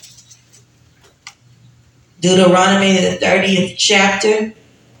 Deuteronomy, the 30th chapter.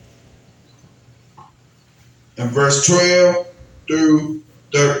 And verse 12 through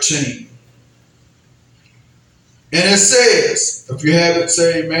 13. And it says, if you have it,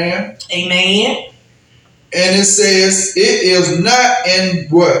 say amen. Amen. And it says, it is not in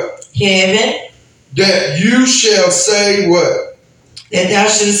what? Heaven. That you shall say what? That thou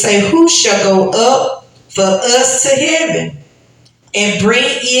shalt say, who shall go up for us to heaven and bring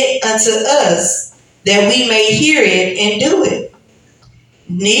it unto us, that we may hear it and do it?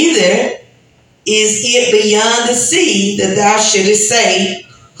 Neither is it beyond the sea, that thou shouldest say,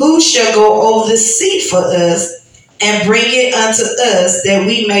 who shall go over the sea for us and bring it unto us, that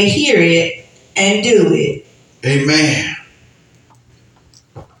we may hear it and do it? Amen.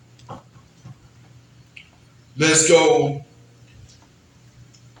 Let's go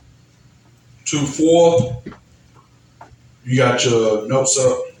to 4th. You got your notes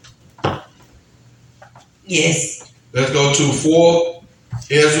up? Yes. Let's go to 4th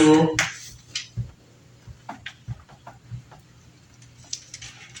Ezra.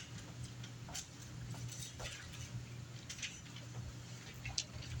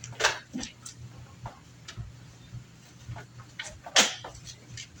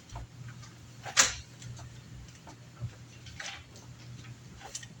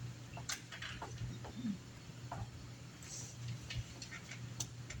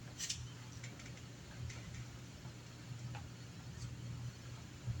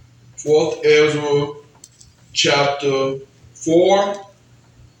 Fourth Ezra chapter 4,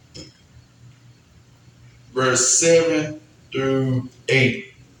 verse 7 through 8.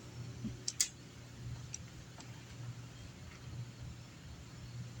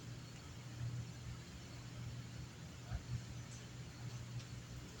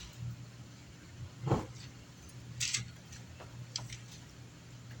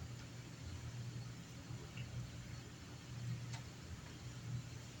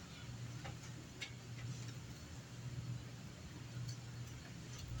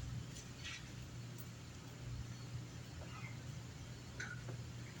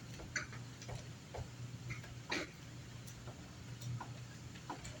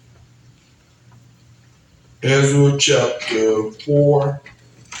 Ezra chapter 4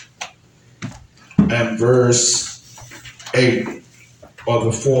 and verse 8 of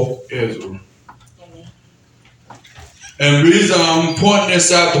the 4th Ezra. And the reason I'm pointing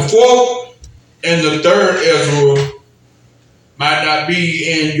this out, the 4th and the 3rd Ezra might not be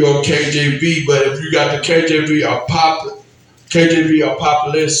in your KJV, but if you got the KJV or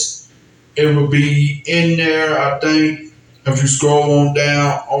Populist, it will be in there, I think. If you scroll on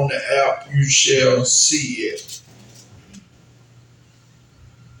down on the app, you shall see it.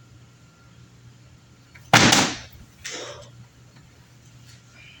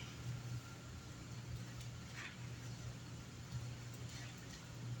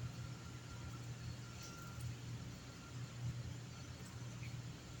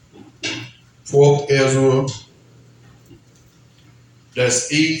 4th Ezra.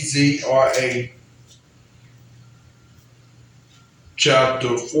 That's Ezra.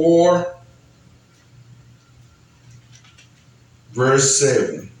 Chapter 4, verse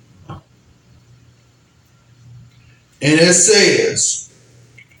 7. And it says,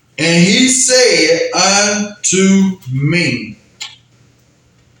 and he said unto me,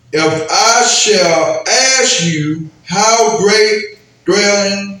 if I shall ask you how great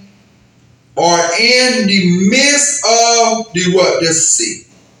dwelling are in the midst of the what? The sea,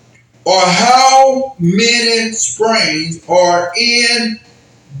 or how many springs are in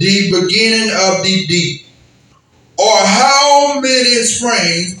the beginning of the deep, or how many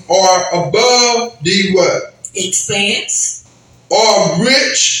springs are above the what? Expanse. Or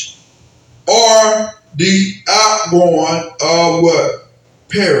rich are the outgoing of what?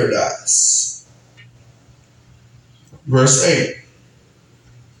 Paradise. Verse 8.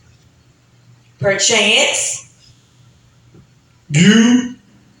 Perchance You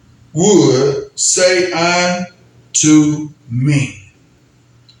would say unto me,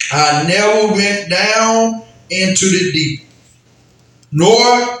 I never went down into the deep,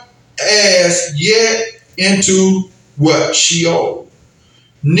 nor as yet into what? Sheol.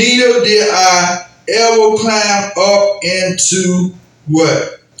 Neither did I ever climb up into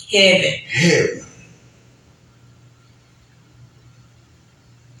what? Heaven.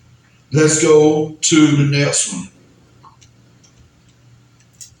 Let's go to the next one.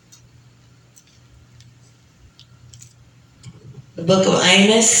 The book of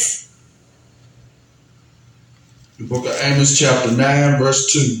Amos. The book of Amos, chapter 9,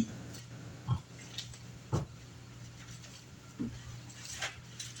 verse 2.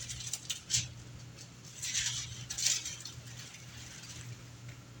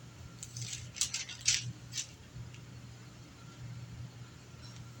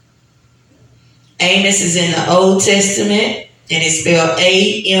 Amos is in the Old Testament, and it's spelled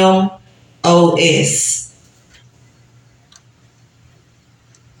Amos.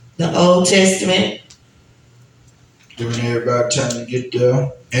 The Old Testament. Giving everybody time to get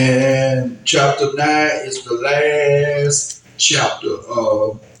there. And chapter 9 is the last chapter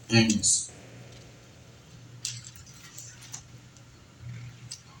of Amos.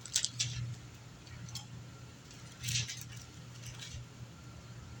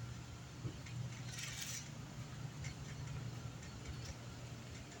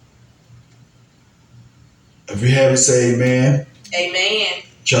 If you have it, say amen. Amen.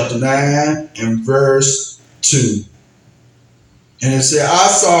 Chapter 9 and verse 2. And it said, I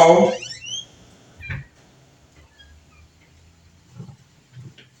saw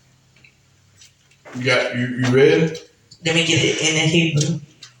you ready? Let me get it in the Hebrew.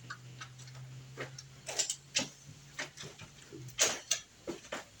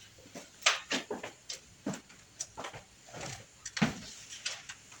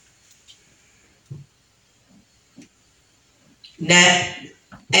 Now,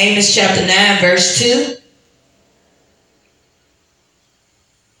 Amos chapter 9, verse 2.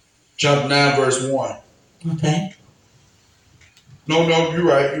 Chapter 9, verse 1. Okay. No, you're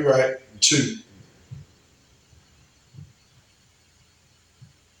right. 2.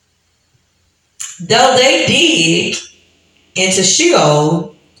 Though they dig into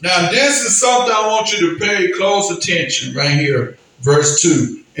Sheol. Now, this is something I want you to pay close attention right here. Verse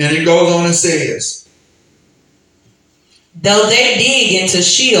 2. And it goes on and says, though they dig into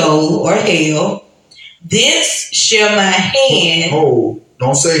Sheol or hell, thence shall my hand. Oh,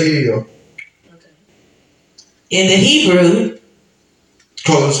 don't say hell. Okay. In the Hebrew.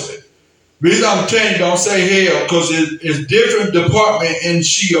 Because reason I'm telling you, don't say hell, because it's different department in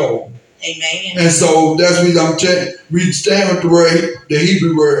Sheol. Amen. And so that's the reason I'm telling you. We stand with the word, the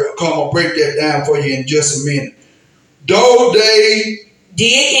Hebrew word. Come on, break that down for you in just a minute. Though they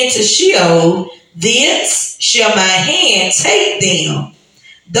dig into Sheol, thence shall my hand take them.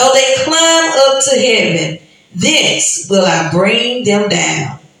 Though they climb up to heaven, thence will I bring them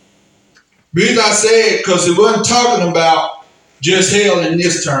down. The reason I said, because it wasn't talking about just hell in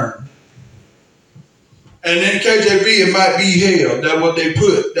this term. And in KJV, it might be hell. That's what they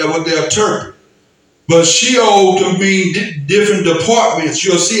put. That's what they interpret. But Sheol can mean different departments.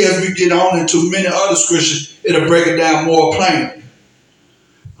 You'll see as we get on into many other scriptures, it'll break it down more plainly.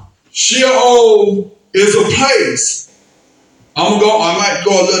 Sheol is a place. I might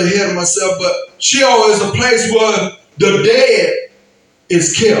go a little ahead of myself, but Sheol is a place where the dead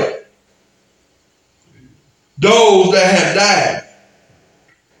is kept. Those that have died.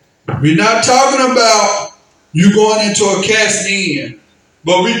 We're not talking about you going into a casting in,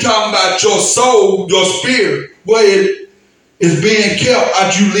 but we're talking about your soul, your spirit, where it is being kept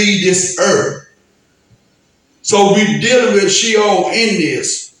as you leave this earth. So we dealing with Sheol in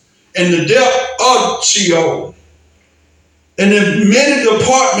this, and the depth of Sheol, and then many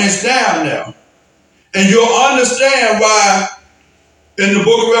departments down there. And you'll understand why in the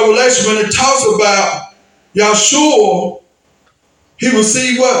book of Revelation, when it talks about Yahshua, he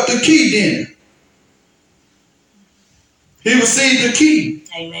received what? The key, didn't he? He received the key.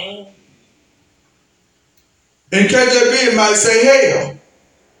 Amen. In KJV, it might say hell.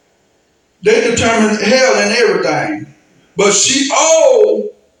 They determine hell and everything. But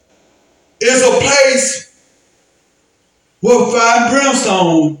Sheol is a place where fire and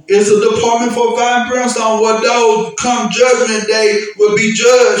brimstone is a department for fire and brimstone, where those come judgment day will be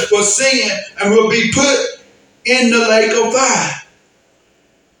judged for sin and will be put in the lake of fire.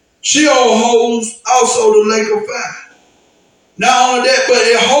 Sheol holds also the lake of fire. Not only that, but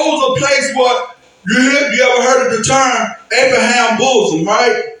it holds a place where you ever heard of the term Abraham bosom,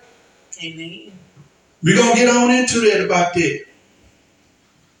 right? Amen. We're going to get on into that about that.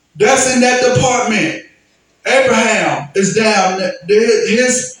 That's in that department. Abraham is down there.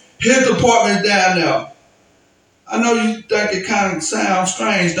 His department is down there. I know you think it kind of sounds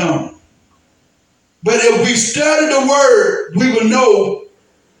strange, don't it? But if we study the word, we will know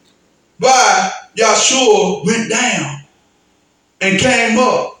why Yahshua went down and came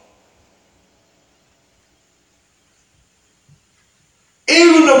up.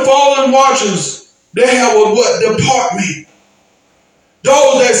 Even the fallen watchers, they have a what? Department.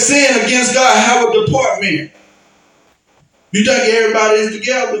 Those that sin against God have a department. You think everybody is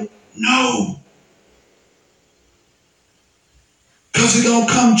together? No. Because it's going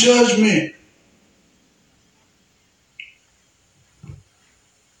to come judgment.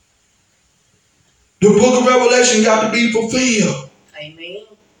 The book of Revelation got to be fulfilled. Amen.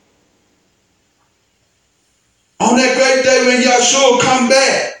 On that great day when Yahshua come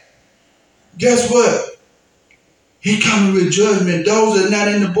back, guess what? He coming with judgment. Those that are not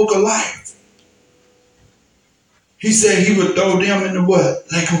in the book of life. He said he would throw them in the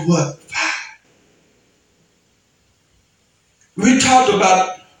what? Like a what? Fire. We talked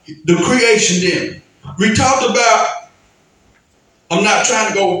about the creation then. We talked about, I'm not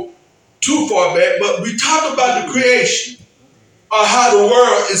trying to go too far back, but we talked about the creation of how the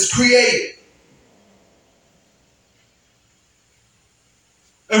world is created.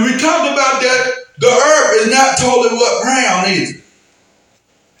 And we talked about that the earth is not totally what round is it?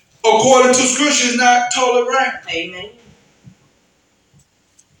 According to scripture, it's not totally round. Amen.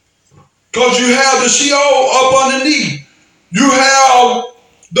 Because you have the Sheol up underneath. You have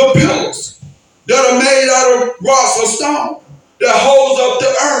the pillars that are made out of rocks or stone that holds up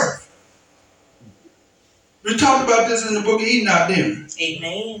the earth. We talked about this in the book of Enoch, didn't we?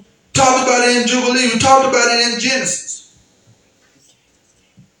 Amen. Talked about it in Jubilee. We talked about it in Genesis.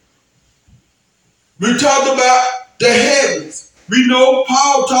 We talked about the heavens. We know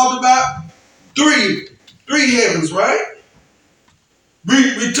Paul talked about three heavens, right?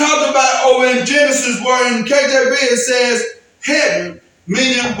 We talked about over in Genesis where in KJV it says heaven,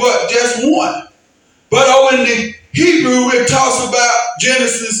 meaning what? Just one. But over in the Hebrew it talks about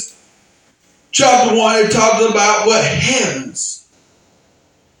Genesis chapter 1, it talks about what? Heavens.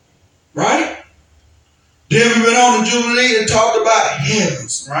 Right? Then we went on to Jubilee and talked about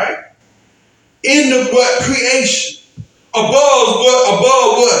heavens, right? In the what? Creation. Above what?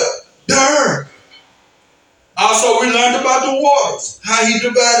 Above what? The earth. Also, we learned about the waters. How he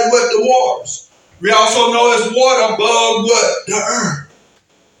divided what? The waters. We also know it's water above what? The earth.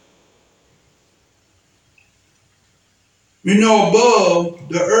 We know above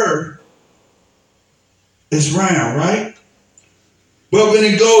the earth is round, right? But when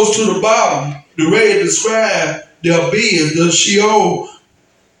it goes to the bottom, the way it describes the abyss, the Sheol,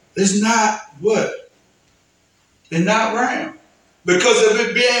 it's not what? It's not round. Because if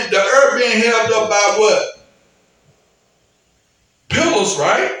it being the earth being held up by what? Pillars,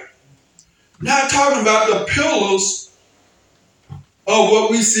 right? Not talking about the pillars of what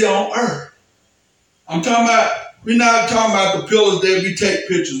we see on earth. We're not talking about the pillars that we take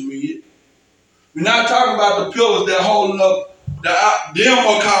pictures with. We're not talking about the pillars that holding up them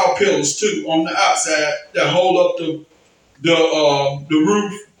are called pillars too on the outside that hold up the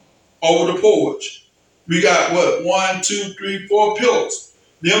roof over the porch. We got what? 1, 2, 3, 4 pillars.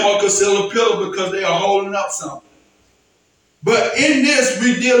 Them are considered pillars because they are holding up something. But in this,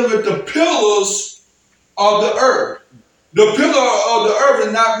 we dealing with the pillars of the earth. The pillar of the earth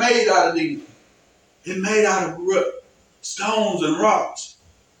is not made out of these. It's made out of stones and rocks.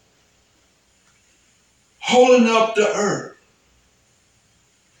 Holding up the earth.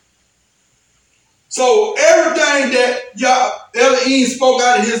 So everything that Elohim spoke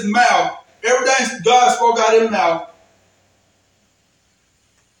out of his mouth everything God spoke out of his mouth,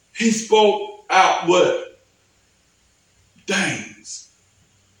 he spoke out what? Things.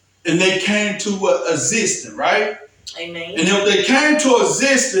 And they came to what? Existence, right? Amen. And if they came to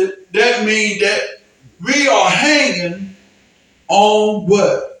existence, that means that we are hanging on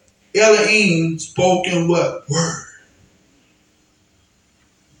what? Elohim spoken what? Word.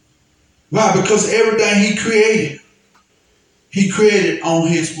 Why? Because everything he created on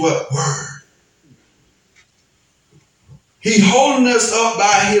his what? Word. He holding us up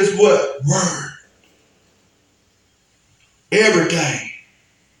by his what? Word. Everything.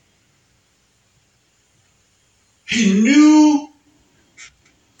 He knew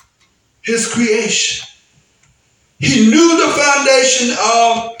his creation. He knew the foundation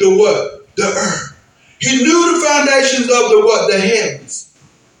of the what? The earth. He knew the foundations of the what? The heavens.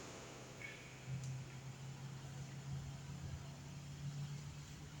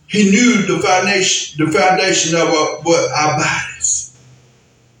 He knew the foundation of what? Our bodies.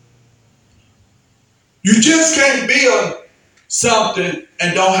 You just can't build something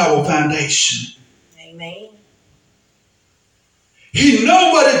and don't have a foundation. Amen. He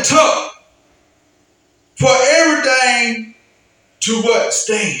know what it took for everything to what?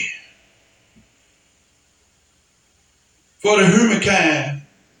 Stand. For the humankind,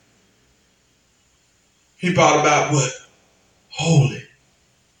 he brought about what? Holy.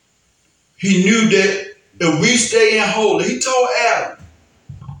 He knew that if we stay in holy, he told Adam.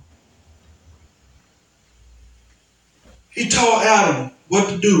 He told Adam what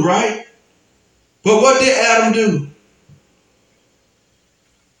to do, right? But what did Adam do?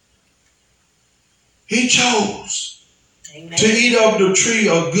 He chose Amen. to eat of the tree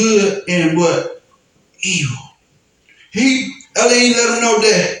of good and what? Evil. Elohim let him know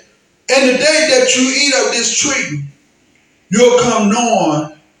that. And the day that you eat of this tree, you'll come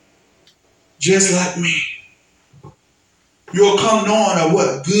knowing just like me. You'll come knowing of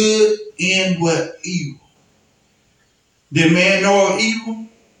what? Good and what? Evil. Did man know of evil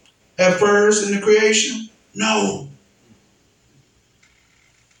at first in the creation? No.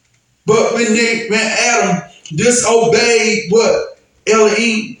 But when Adam disobeyed what?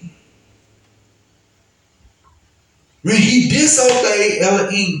 Elohim. When he disobeyed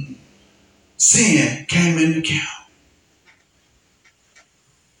Elohim, sin came into count.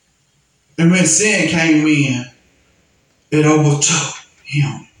 And when sin came in, it overtook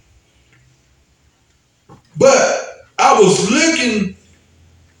him. But I was looking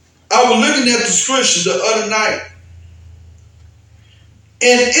at the scripture the other night.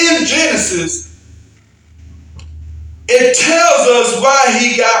 And in Genesis, it tells us why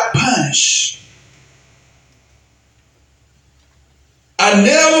he got punished. I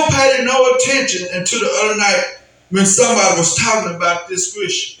never paid no attention until the other night when somebody was talking about this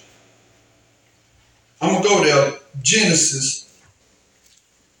scripture. I'm going to go there. Genesis.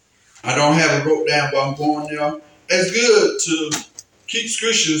 I don't have it wrote down, but I'm going there. It's good to keep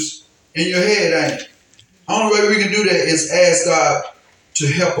scriptures in your head, ain't it? The only way we can do that is ask God to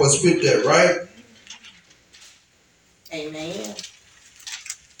help us with that, right? Amen.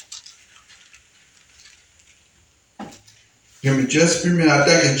 Give me just a few minutes. I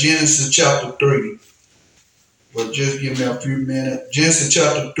think it's Genesis chapter 3. But just give me a few minutes. Genesis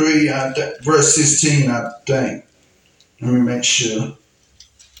chapter 3, verse 16, I think. Let me make sure.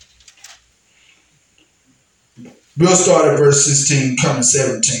 We'll start at verse 16, coming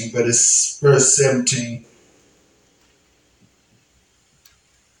 17, but it's verse 17.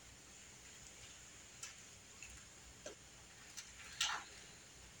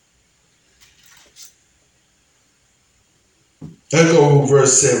 Let's go over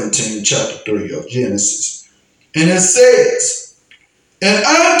verse 17, chapter 3 of Genesis. And it says, and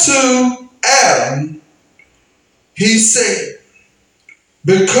unto Adam he said,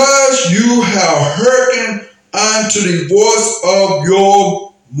 because you have hearkened unto the voice of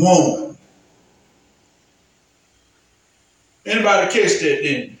your woman. Anybody catch that,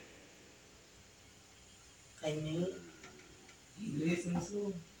 didn't you? Amen. You listen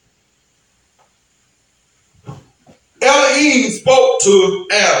to? Elohim spoke to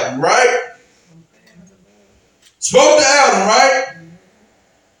Adam, right? Spoke to Adam, right?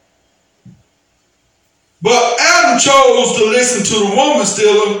 But Adam chose to listen to the woman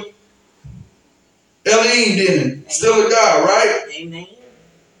still. Elohim didn't. Still a God, right? Amen.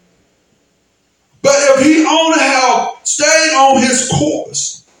 But if he only have stayed on his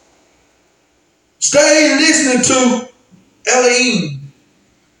course, stayed listening to Elohim,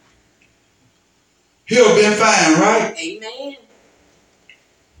 he'll have been fine, right? Amen.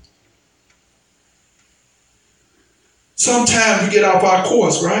 sometimes we get off our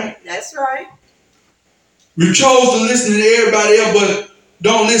course, right? That's right. We chose to listen to everybody else, but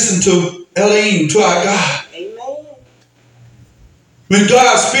don't listen to Elohim, to our God. Amen. When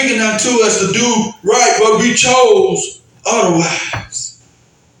God's speaking unto us to do right, but we chose otherwise.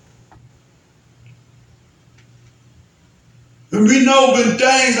 And we know when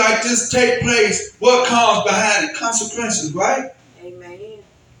things like this take place, what comes behind it? Consequences, right? Amen.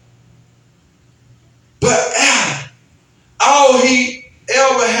 But Adam, all he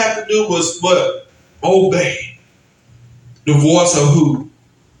ever had to do was what? Obey the voice of who?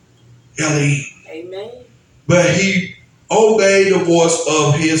 Elohim. Amen. But he obeyed the voice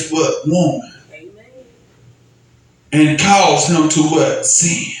of his what? Woman. Amen. And caused him to what?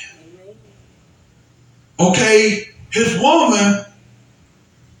 Sin. Amen. Okay, his woman,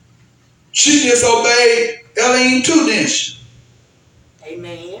 she disobeyed Elohim too, didn't she?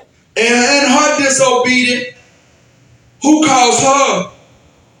 Amen. And in her disobedience, who caused her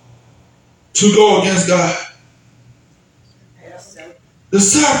to go against God? Yes, sir. The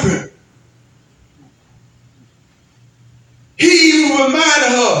serpent. He even reminded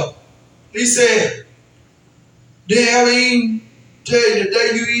her. He said, did Elohim tell you the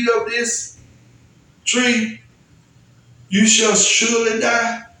day you eat of this tree, you shall surely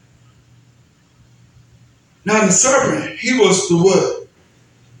die? Now the serpent, he was the what?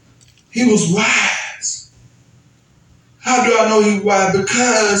 He was wise. How do I know he was wise?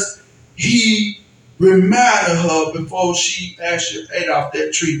 Because he reminded her before she actually ate off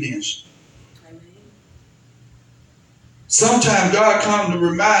that tree, didn't she? Amen. Sometimes God comes to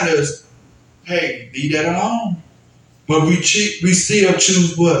remind us, hey, leave that alone. But we still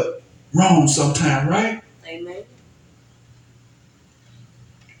choose what? Wrong sometimes, right? Amen.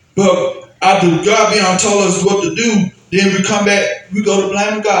 But after God being told us what to do, then we come back, we go to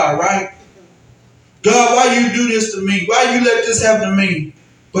blame God, right? God, why you do this to me? Why you let this happen to me?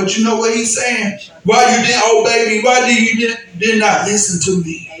 But you know what he's saying? Why you didn't obey me? Why did not listen to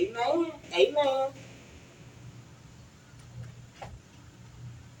me? Amen. Amen.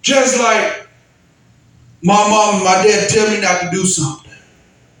 Just like my mom and my dad tell me not to do something.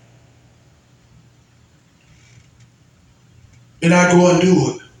 And I go and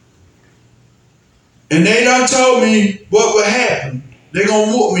do it. And they done told me what would happen. They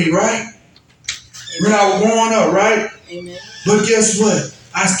gonna whoop me, right? When I was growing up, right? Amen. But guess what?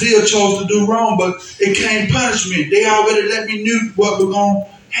 I still chose to do wrong, but it came punishment. They already let me knew what was gonna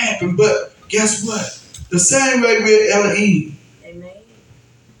happen. But guess what? The same way with Elohim. Amen.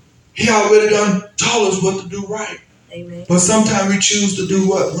 He already done told us what to do right. Amen. But sometimes we choose to do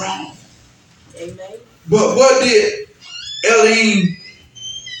what? Wrong. Amen. But what did Elohim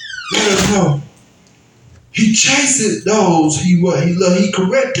let us know? He chases those he loved. He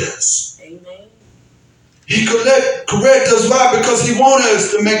correct us. Amen. He correct us. Why? Because he wants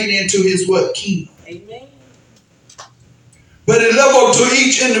us to make it into his what? Kingdom. Amen. But it left up to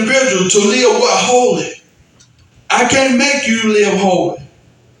each individual to live what? Holy. I can't make you live holy.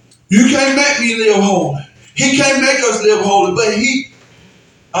 You can't make me live holy. He can't make us live holy, but he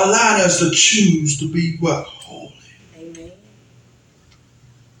allowed us to choose to be what? Holy. Amen.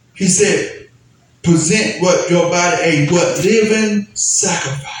 He said, present what? Your body a what? Living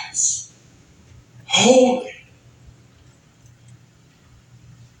sacrifice. Holy.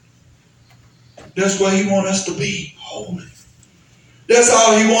 That's what he wants us to be. Holy. That's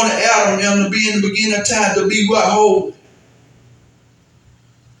all he wanted Adam and them to be in the beginning of time, to be what? Holy.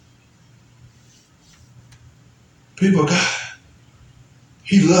 People of God,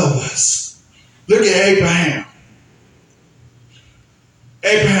 he loves us. Look at Abraham.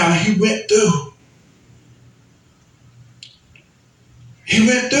 Abraham, he went through. He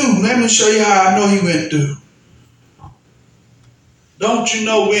went through. Let me show you how I know he went through. Don't you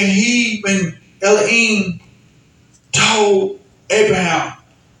know when Elohim told Abraham,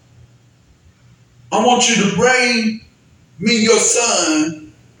 I want you to bring me your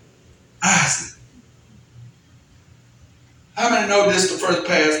son, Isaac. How many know this the first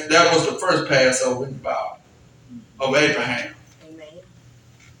pass? That was the first Passover in the Bible of Abraham. Amen.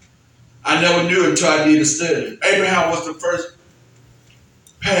 I never knew it until I did a study. Abraham was the first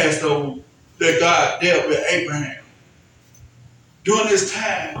Passover that God dealt with Abraham. During this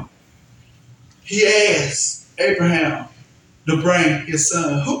time, he asked Abraham to bring his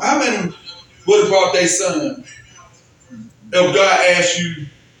son. How many would have brought their son if God asked you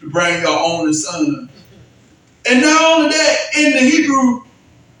to bring your only son? And not only that, in the Hebrew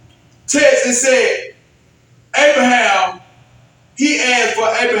text it said, Abraham, he asked for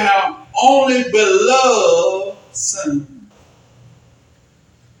Abraham only beloved son.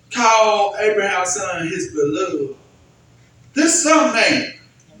 Called Abraham's son his beloved. This some name.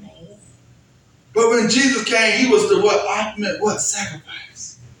 But when Jesus came, he was the ultimate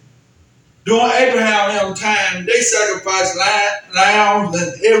sacrifice. During Abraham time, they sacrificed lambs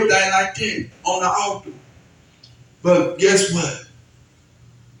and everything like that on the altar. But guess what?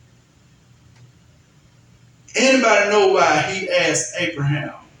 Anybody know why he asked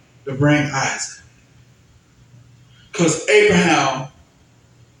Abraham to bring Isaac? Because Abraham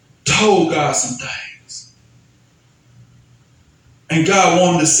told God some things. And God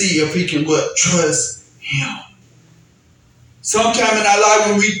wanted to see if he can trust him. Sometime in our life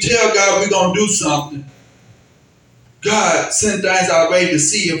when we tell God we're going to do something, God sent things our way to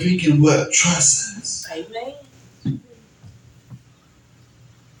see if he can trust us. Amen.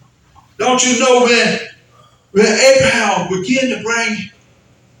 Don't you know when Abraham began to bring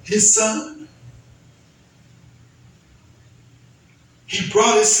his son, he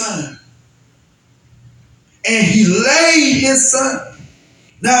brought his son and he laid his son,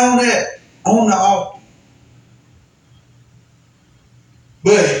 not on the altar.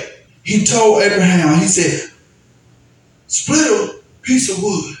 But he told Abraham, he said, split a piece of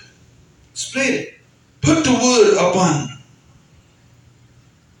wood. Split it. Put the wood up on him.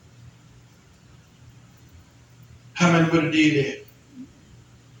 How many would have did that?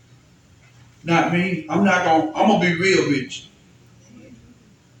 Not me. I'm going to be real with you.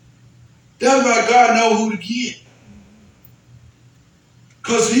 That's why God knows who to get.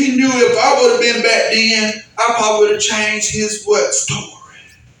 Because he knew if I would have been back then, I probably would have changed his story.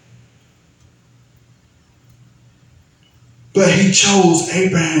 But he chose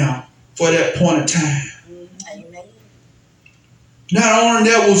Abraham for that point of time. Amen. Not only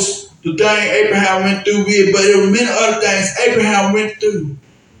that was the thing Abraham went through with, but there were many other things Abraham went through.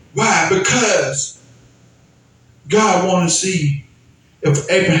 Why? Because God wanted to see if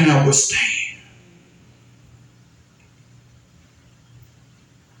Abraham would stand.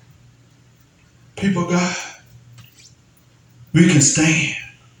 People of God, we can stand.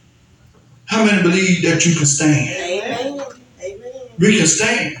 How many believe that you can stand? Amen. Amen. We can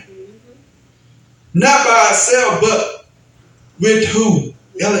stand. Not by ourselves, but with who?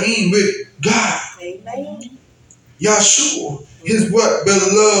 Elohim, with God. Amen. Yahshua, his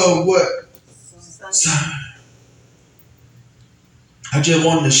beloved son. I just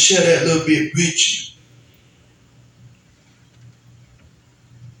wanted to share that little bit with you.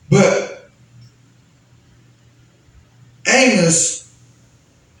 But Amos,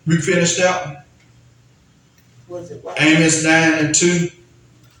 we finished that one. Was it what? Amos 9:2.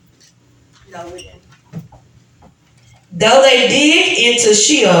 No, we didn't. Though they dig into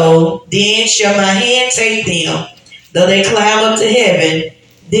Sheol, then shall my hand take them. Though they climb up to heaven,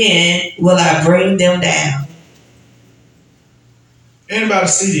 then will I bring them down. Anybody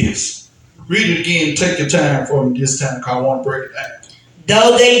see this? Read it again. Take your time for me this time, because I want to break it down.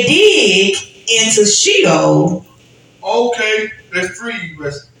 Though they dig into Sheol. Okay, let's free you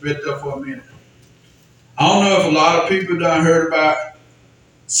right there for a minute. I don't know if a lot of people done heard about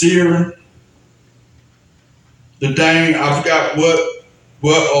Syria. The thing, I forgot what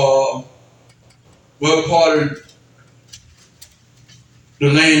part of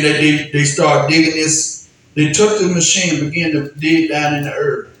the land that they start digging this. They took the machine and began to dig down in the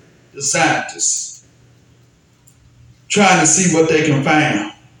earth. The scientists trying to see what they can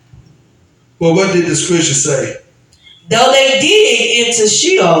find. Well, what did the scripture say? Though they dig into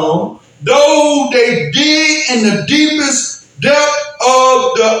Sheol. Though they dig in the deepest depth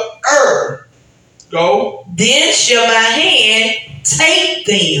of the earth. Go. Then shall my hand take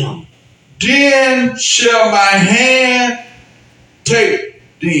them. Then shall my hand take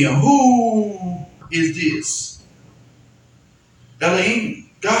them. Who is this? Elohim,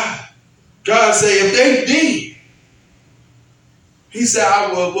 God. God said if they dig, he said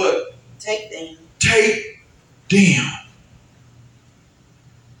I will what? Take them. Take them.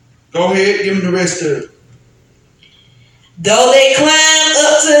 Go ahead, give them the rest of it. Though they climb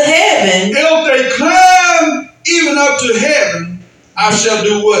up to heaven. If they climb even up to heaven, I shall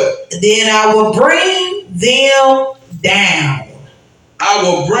do what? Then I will bring them down. I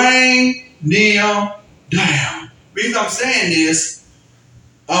will bring them down. The reason I'm saying this,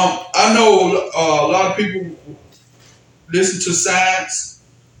 I know a lot of people listen to science,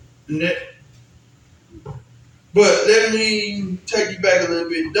 but let me take you back a little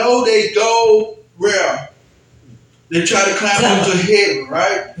bit. Though they go where? They try to climb up to heaven,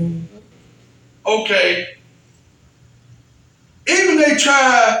 right? Mm-hmm. Okay. Even they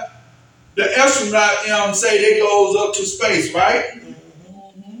try, the astronaut, say they goes up to space, right?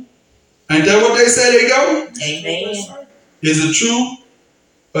 Mm-hmm. Ain't that what they say they go? Amen. Is it true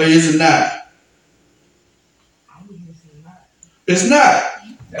or is it not? It's not.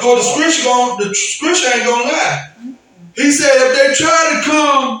 Because the scripture ain't gonna lie. He said if they try to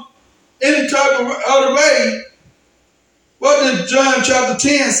come any type of other way, what did John chapter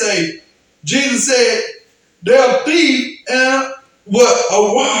 10 say? Jesus said they're a thief and what?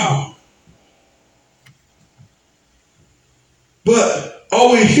 A wow. But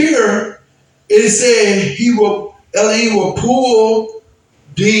over here, it said Elohim will pull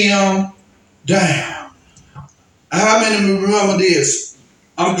them down. How many remember this?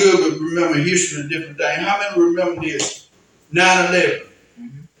 I'm good with remembering history and different things. How many remember this? 9/11.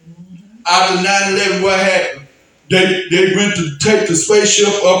 After 9/11, what happened? They went to take the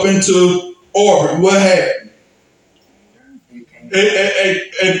spaceship up into orbit. What happened?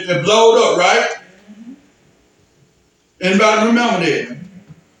 It blowed up, right? Anybody remember that?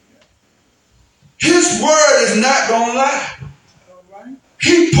 His word is not going to lie.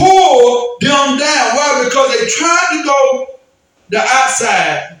 He pulled them down. Why? Because they tried to go the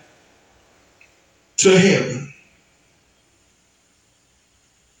outside to heaven.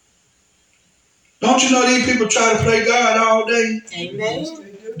 Don't you know these people try to play God all day? Amen.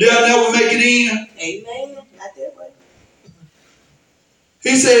 They'll never make it in. Amen. Not that way.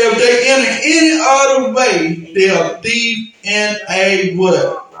 He said if they enter any other way, they are thief and a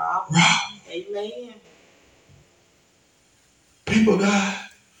what? Rob. Amen. People, God,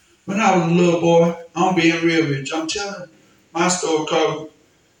 when I was a little boy, I'm being real with you. I'm telling my story because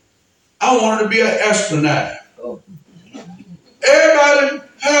I wanted to be an astronaut. Everybody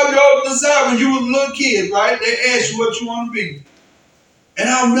have your desire when you was a little kid, right? They ask you what you want to be. And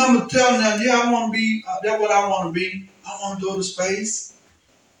I remember telling them, yeah, I want to be, that's what I want to be. I want to go to space.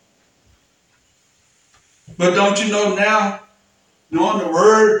 But don't you know now, knowing the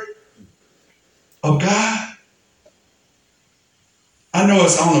word of God, I know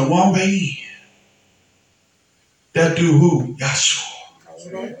it's only one way in. That do who? Yahshua.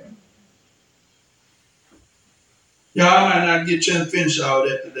 Amen. Y'all, I might not get a chance to finish all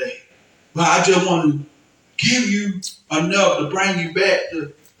that today. But I just want to give you enough to bring you back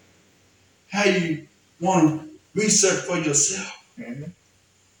to how you want to research for yourself. Mm-hmm.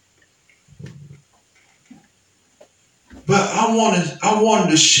 But I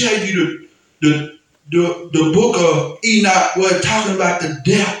wanted to share you the book of Enoch, where it's talking about the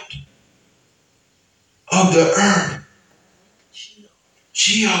depth of the earth.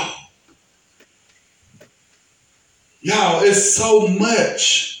 Sheol. Y'all, it's so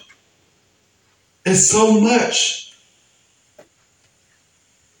much. It's so much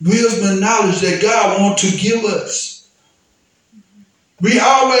wisdom and knowledge that God wants to give us. We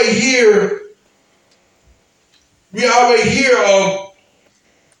always hear of,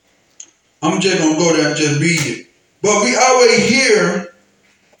 I'm just going to go there and just read it. But we always hear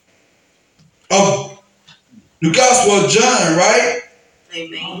of the Gospel of John, right?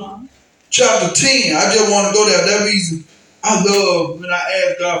 Amen. Chapter 10. I just want to go there. That reason I love when I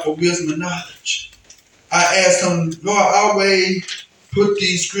ask God for wisdom and knowledge. I ask him, Lord, I always put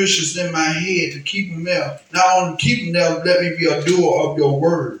these scriptures in my head to keep them there. Not only keep them there, let me be a doer of your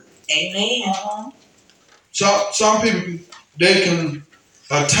word. Amen. Some people, they can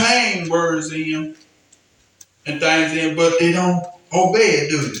attain words in and things in, but they don't obey it,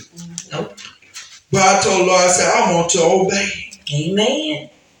 do they? Nope. But I told Lord, I said, I want to obey. Amen.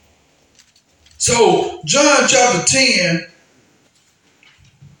 So, John chapter 10,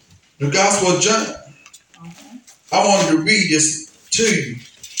 the Gospel of John, I wanted to read this to you.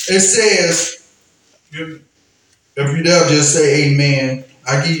 It says, if you dare just say amen,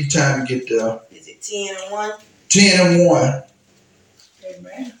 I give you time to get there. Is it 10 and 1? 10 and 1.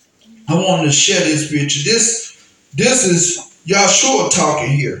 Amen. I wanted to share this with you. This is Yahshua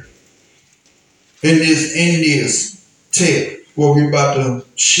talking here. In this text, what we're about to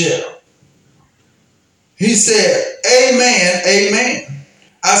share. He said, amen, amen.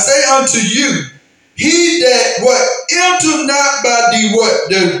 I say unto you, he that enter not by the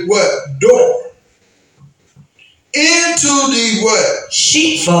door into the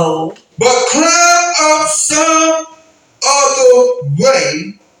sheepfold, but climb up some other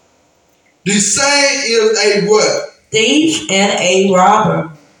way, the same is a thief and a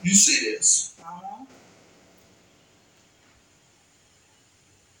robber. You see this?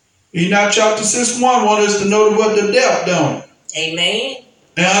 Enoch chapter 6:1 wants us to know what the depth, don't it? Amen.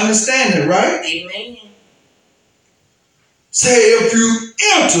 And understand it, right? Amen. Say if you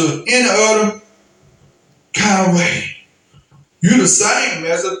enter in other kind of way, you're the same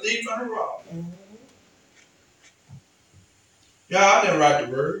as a thief and a robber. Mm-hmm. Yeah, I didn't write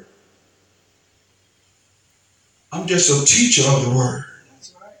the word. I'm just a teacher of the word.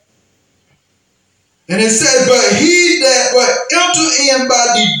 That's right. And it says, but he that will enter in by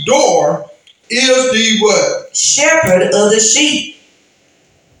the door is the what? Shepherd of the sheep.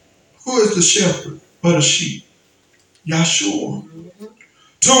 Who is the shepherd of the sheep? Yahshua. Mm-hmm.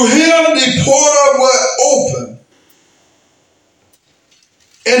 To him the porter will open,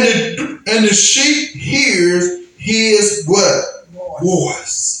 and the sheep hears his what?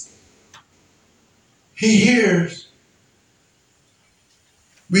 Voice. He hears.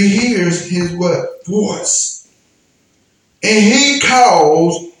 We hears his what? Voice. And he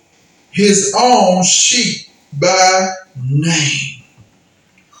calls his own sheep by name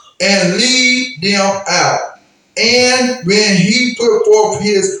and lead them out. And when he put forth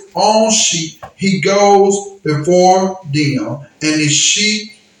his own sheep, he goes before them, and the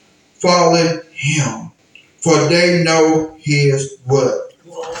sheep follow him, for they know his what?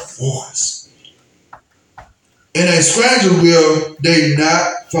 Voice. And a stranger will they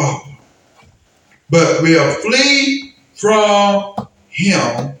not follow, but will flee from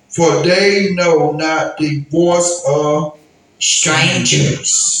him, for they know not the voice of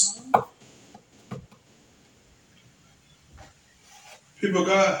strangers. People of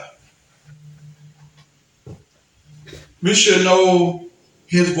God, we should know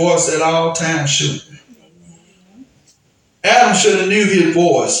his voice at all times, shouldn't we? Adam should have knew his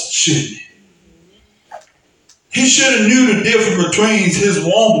voice, shouldn't he? He should have knew the difference between his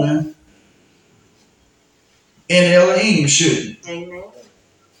woman and Elohim, shouldn't he? Amen.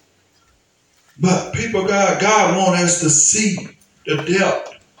 But people of God wants us to see the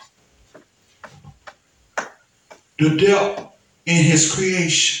depth in his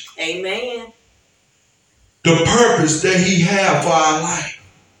creation. Amen. The purpose that he had for our life.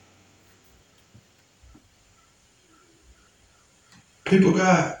 People of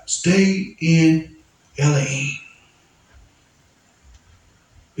God, stay in Elohim.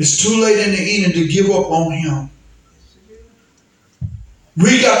 It's too late in the evening to give up on him.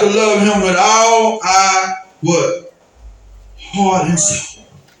 We got to love him with all our what? Heart and soul.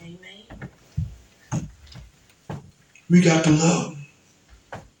 Amen. We got to love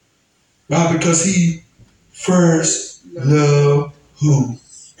him. Why? Because he first loved who?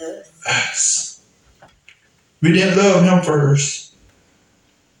 Us. We didn't love him first.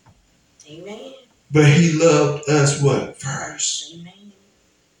 Amen. But he loved us what? First. Amen.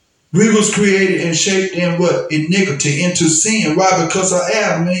 We was created and shaped in what? Iniquity, into sin. Why? Because of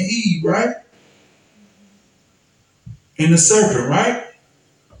Adam and Eve, right? And the serpent, right?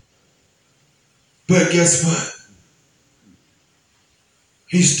 But guess what?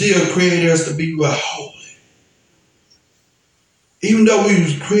 He still created us to be what? Holy. Even though we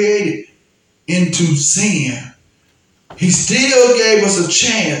was created into sin, he still gave us a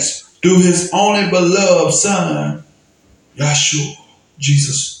chance through his only beloved Son, Yahshua,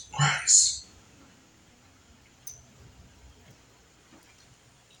 Jesus Christ.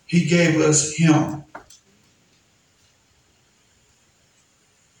 He gave us him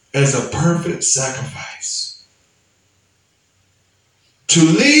as a perfect sacrifice to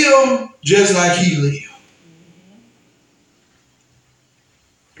live just like he lived.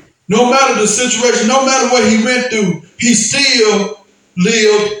 No matter the situation, no matter what he went through, he still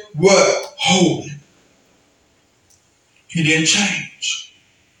lived what? Holy. He didn't change.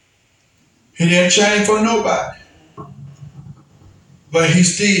 He didn't change for nobody. But he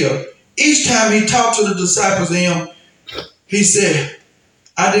still, each time he talked to the disciples of him, he said,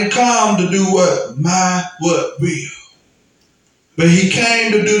 I didn't come to do what? My what? Will. But he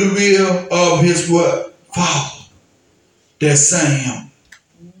came to do the will of his what? Father that sent him.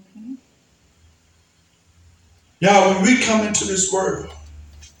 Y'all, when we come into this world,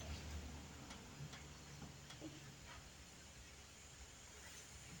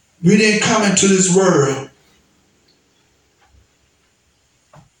 we didn't come into this world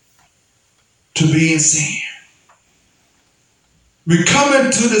to be in sin. We come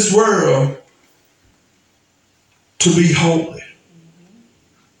into this world to be holy.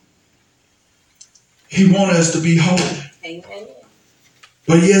 He wanted us to be holy. Amen.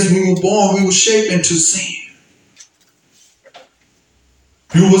 But yes, we were born, we were shaped into sin.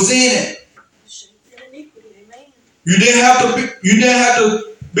 You was in it. You didn't have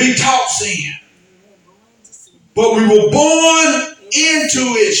to be taught sin. But we were born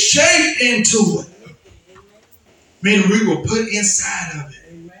into it, shaped into it. Meaning we were put inside of it.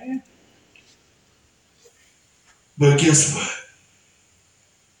 Amen. But guess what?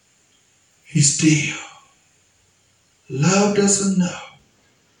 He still loved us enough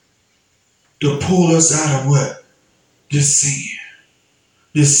to pull us out of what? This sin.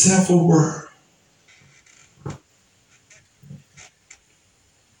 This sinful world.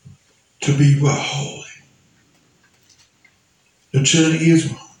 To be what? Holy. the children of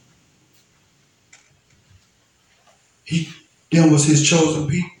Israel. Them was his chosen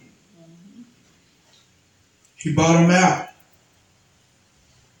people. He brought them out.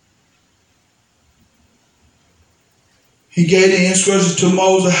 He gave the instructions to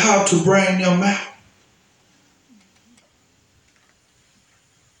Moses how to bring them out.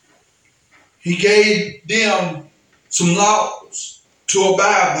 He gave them some laws to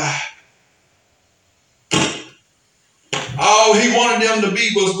abide by. All he wanted them to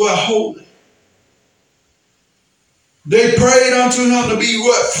be was what? Holy. They prayed unto him to be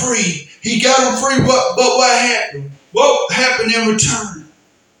what? Free. He got them free. But what happened? What happened in return?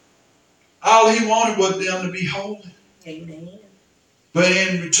 All he wanted was them to be holy. Amen. But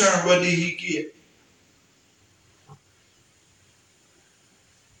in return, what did he get?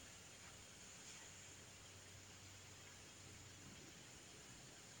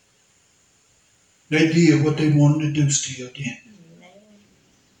 They did what they wanted to do still, didn't they?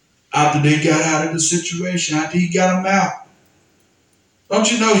 After they got out of the situation, after he got them out. Don't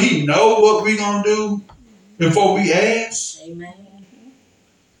you know he know what we're going to do before we ask? Amen.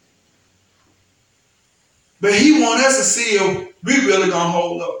 But he wants us to see if we really going to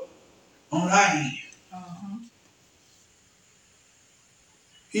hold up on our end.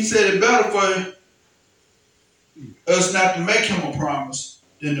 He said it's better for us not to make him a promise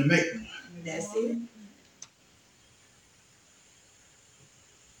than to make one. That's it.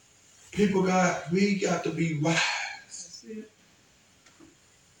 People we got to be wise. That's it.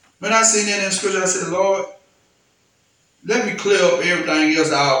 When I seen that in scripture, I said, Lord, let me clear up everything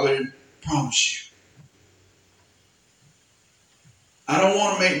else I already promised you. I don't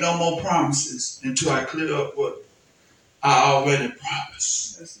want to make no more promises until I clear up what I already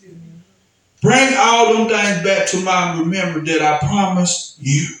promised. That's it. Bring all them things back to my remembrance that I promised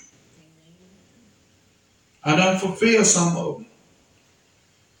you. I done fulfilled some of them.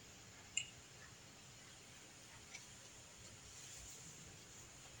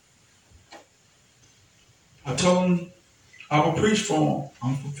 I told him I will preach for him.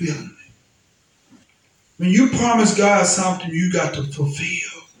 I'm fulfilling it. When you promise God something, you got to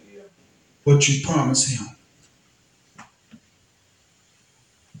fulfill what you promise him.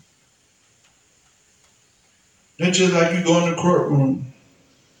 That's just like you go in the courtroom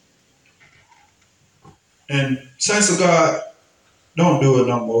and saints of God, don't do it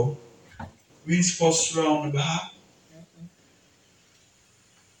no more. We ain't supposed to swear on the Bible.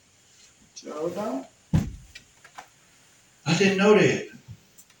 I didn't know that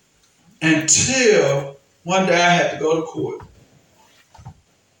until one day I had to go to court.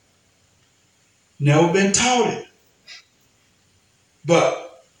 Never been taught it.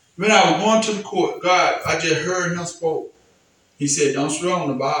 But when I was going to the court, God, I just heard him spoke. He said, don't swear on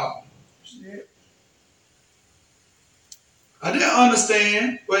the Bible. I didn't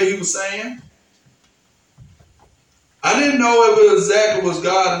understand what he was saying. I didn't know if it exactly was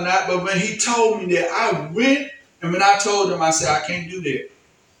God or not, but when he told me that, I went, and when I told them, I said, I can't do that.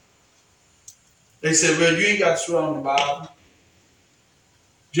 They said, well, you ain't got to swear on the Bible.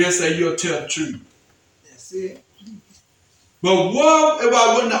 Just say you'll tell the truth. That's it. But what if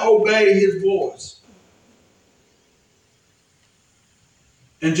I wouldn't have obeyed his voice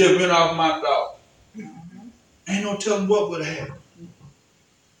and just went off my thought? Ain't no telling what would have happened.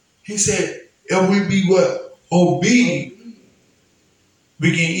 He said, if we be what? Obedient,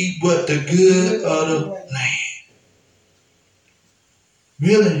 we can eat what? The good of the land.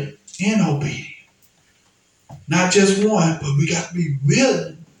 Willing and obedient. Not just one, but we got to be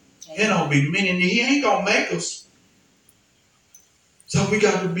willing and obedient. Meaning he ain't going to make us. So we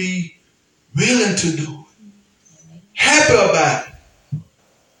got to be willing to do it. Happy about it.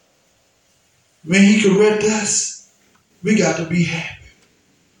 When he correct us, we got to be happy.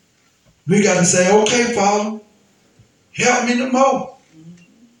 We got to say, okay, Father, help me the more.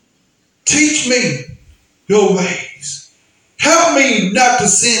 Teach me your ways. Help me not to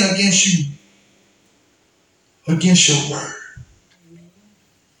sin against you, against your word.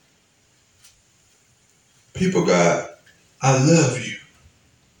 People, God, I love you.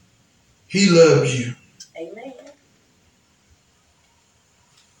 He loves you. Amen.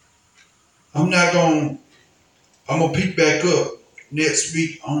 I'm going to pick back up next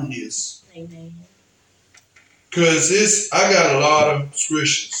week on this. Amen. Because I got a lot of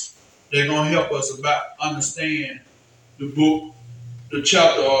scriptures. They're going to help us about understand the book, the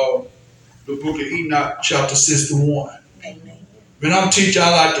chapter of the book of Enoch, chapter 61. Amen. When I'm teaching, I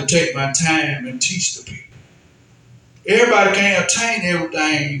like to take my time and teach the people. Everybody can't attain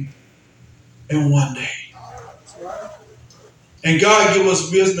everything in one day. And God give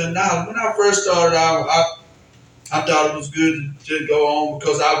us wisdom and knowledge. When I first started out, I thought it was good to just go on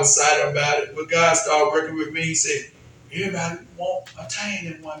because I was excited about it. But God started working with me. He said, everybody won't attain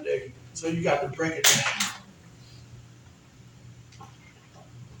it one day. So you got to break it down.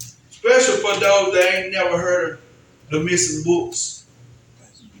 Especially for those that ain't never heard of the missing books.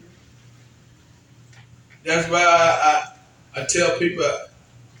 That's why I tell people,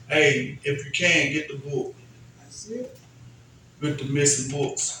 hey, if you can, get the book. That's it. With the missing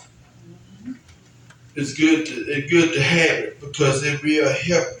books. It's good to have it because it will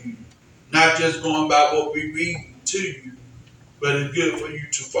help you. Not just going by what we read to you, but it's good for you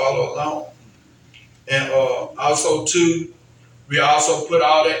to follow along. And also too, we also put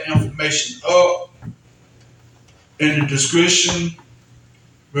all that information up in the description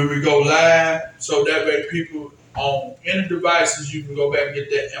when we go live, so that way people on any devices, you can go back and get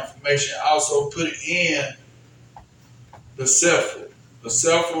that information. Also put it in the Sefer. The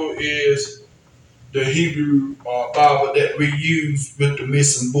Sefer is the Hebrew Bible that we use with the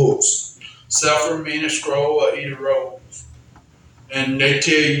missing books. Sefer meaning scroll or either rolls. And they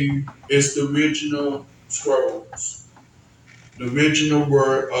tell you it's the original scrolls. The original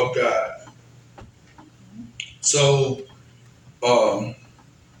word of God. So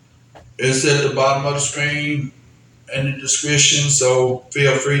it's at the bottom of the screen in the description, so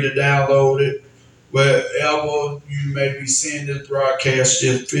feel free to download it. Wherever you may be seeing this broadcast,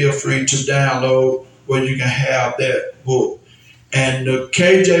 just feel free to download where you can have that book. And the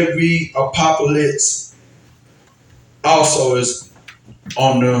KJV Apocalypse also is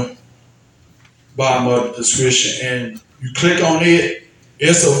on the bottom of the description. And you click on it,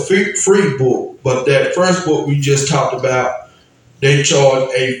 it's a free book. But that first book we just talked about, they charge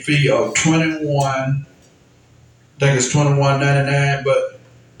a fee of $21. I think it's $21.99, but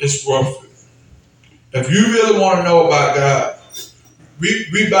it's worth it. If you really want to know about God,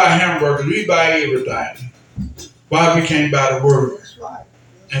 we buy hamburgers, we buy everything. Why we can't buy the word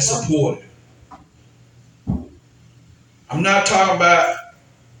and support it? I'm not talking about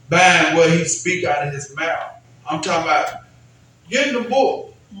buying what he speak out of his mouth. I'm talking about getting the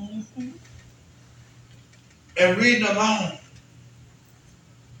book and reading along.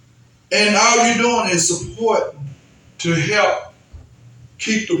 And all you're doing is supporting to help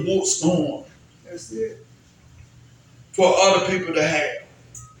keep the books going. That's it. For other people to have.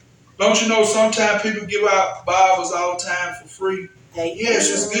 Don't you know sometimes people give out Bibles all the time for free? Yes,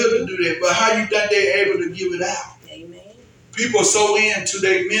 it's good to do that, but how you think they're able to give it out? Amen. People are so into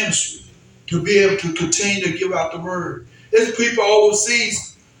their ministry to be able to continue to give out the word. There's people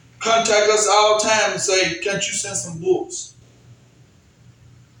overseas contact us all the time and say, can't you send some books?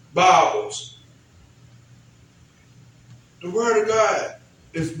 Bibles. The word of God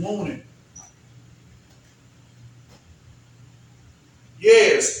is wanted.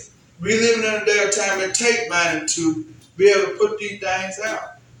 Yes, we living in a day of time and take money to be able to put these things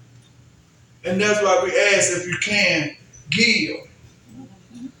out. And that's why we ask if you can, give.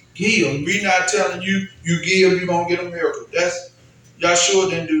 Give. We're not telling you, you give, you're going to get a miracle. Y'all sure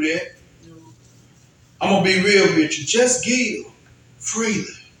didn't do that. I'm going to be real with you. Just give freely.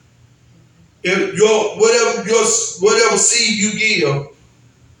 If whatever seed you give,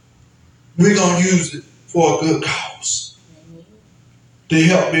 we're going to use it for a good cause. To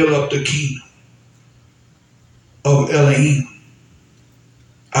help build up the kingdom of Elohim,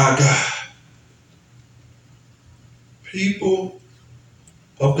 our God. People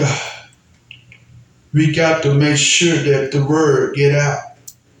of God, we got to make sure that the word get out.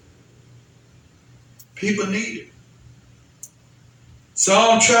 People need it.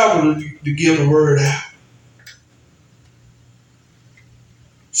 Some travel to give the word out.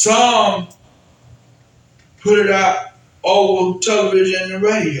 Some put it out over television and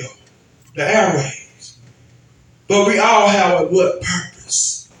radio, the airwaves. But we all have a what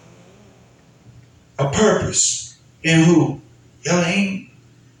purpose? A purpose in who? Elohim,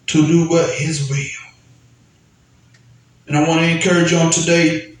 to do what? His will. And I want to encourage you on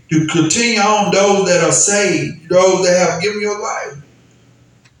today to continue on those that are saved, those that have given your life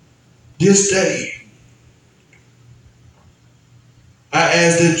this day. I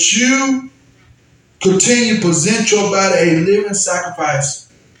ask that you continue to present your body a living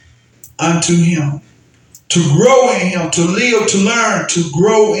sacrifice unto him, to grow in him, to live, to learn, to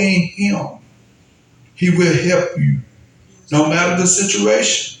grow in him. He will help you no matter the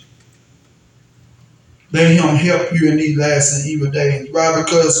situation. Let him help you in these last and evil days. Why?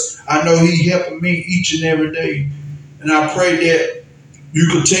 Because I know he helping me each and every day. And I pray that you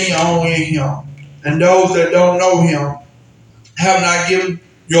continue on in him. And those that don't know him, have not given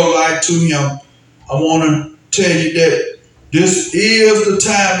your life to him, I want to tell you that this is the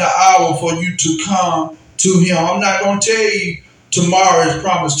time, the hour for you to come to him. I'm not going to tell you tomorrow is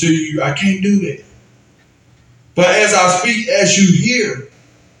promised to you. I can't do that. But as I speak, as you hear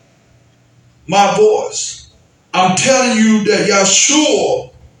my voice, I'm telling you that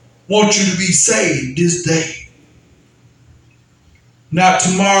Yahshua wants you to be saved this day. Not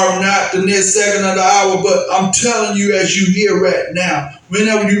tomorrow, not the next second of the hour, but I'm telling you as you hear right now,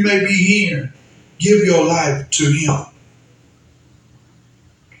 whenever you may be hearing, give your life to him.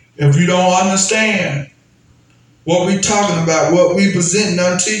 If you don't understand what we're talking about, what we presenting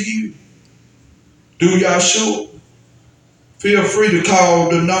unto you, do Yahshua, feel free to call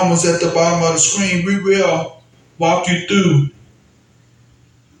the numbers at the bottom of the screen. We will walk you through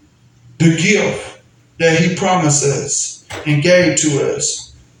the gift that he promised us and gave to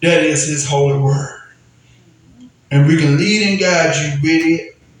us. That is his holy word. And we can lead and guide you with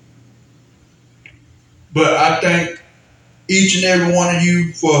it. But I thank each and every one of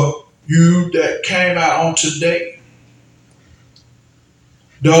you for you that came out on today.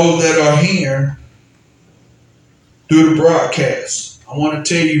 Those that are here through the broadcast, I want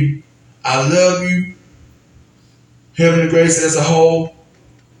to tell you, I love you. Heaven and Grace as a whole,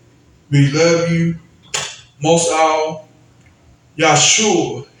 we love you. Most of all,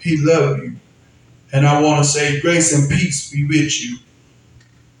 Yahshua, he loves you. And I want to say grace and peace be with you.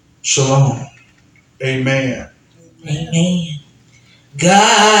 Shalom. Amen. Amen.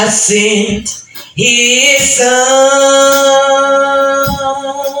 God sent his son.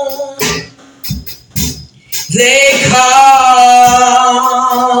 They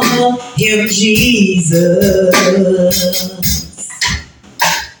call him Jesus.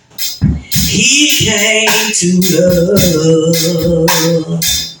 He came to love,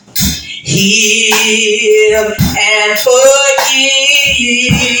 heal, and forgive.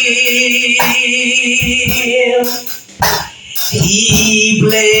 He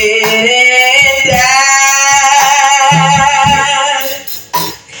bled and died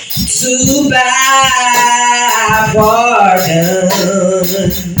to buy pardon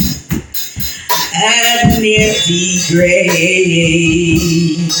and an empty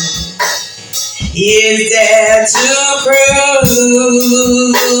grave is there to prove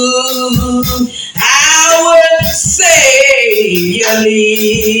our Savior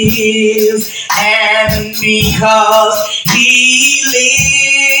lives, and because he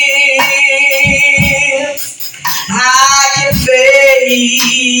lives, I can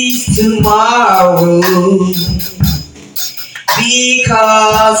face tomorrow,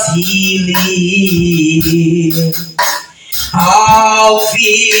 because he lives. All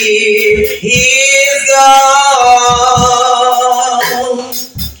fear is gone,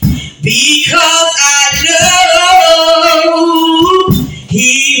 because I know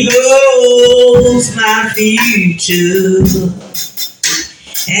he holds my future,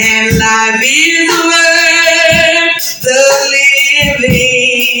 and life is worth the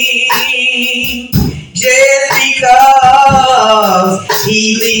living just because he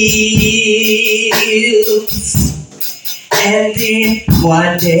lives. And then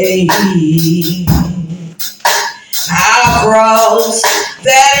one day I'll cross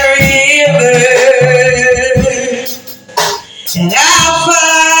that river, and I'll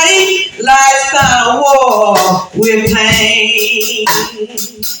fight life's war with pain.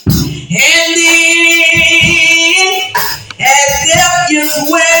 And then as death gives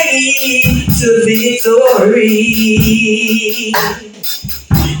way to victory,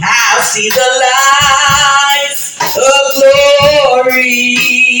 I'll see the lights of glory,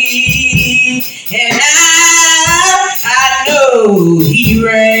 and I know he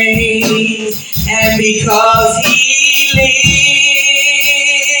reigns, and because he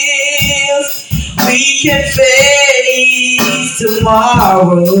lives, we can face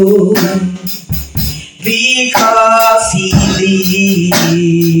tomorrow, because he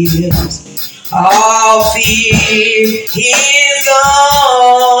lives. All fear is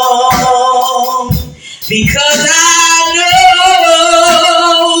gone, because I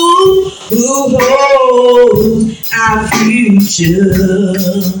know who holds our future,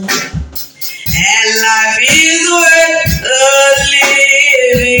 and life is worth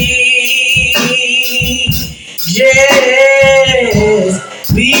living just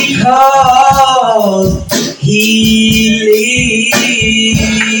because he lives.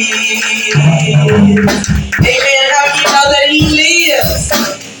 Amen. How do you know that he lives?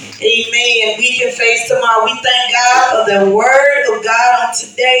 Amen. We can face tomorrow. We thank God for the word of God on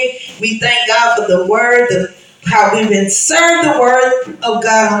today. We thank God for the word, how we've been served the word of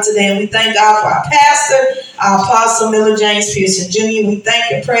God on today. And we thank God for our pastor, our apostle, Miller James Pearson Jr. We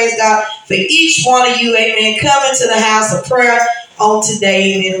thank and praise God for each one of you, amen, coming to the house of prayer on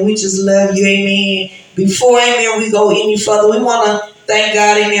today, amen. We just love you, amen. before, amen, we go any further, we want to thank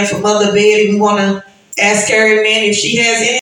God, amen, for Mother Betty. We want to ask her, amen, if she has any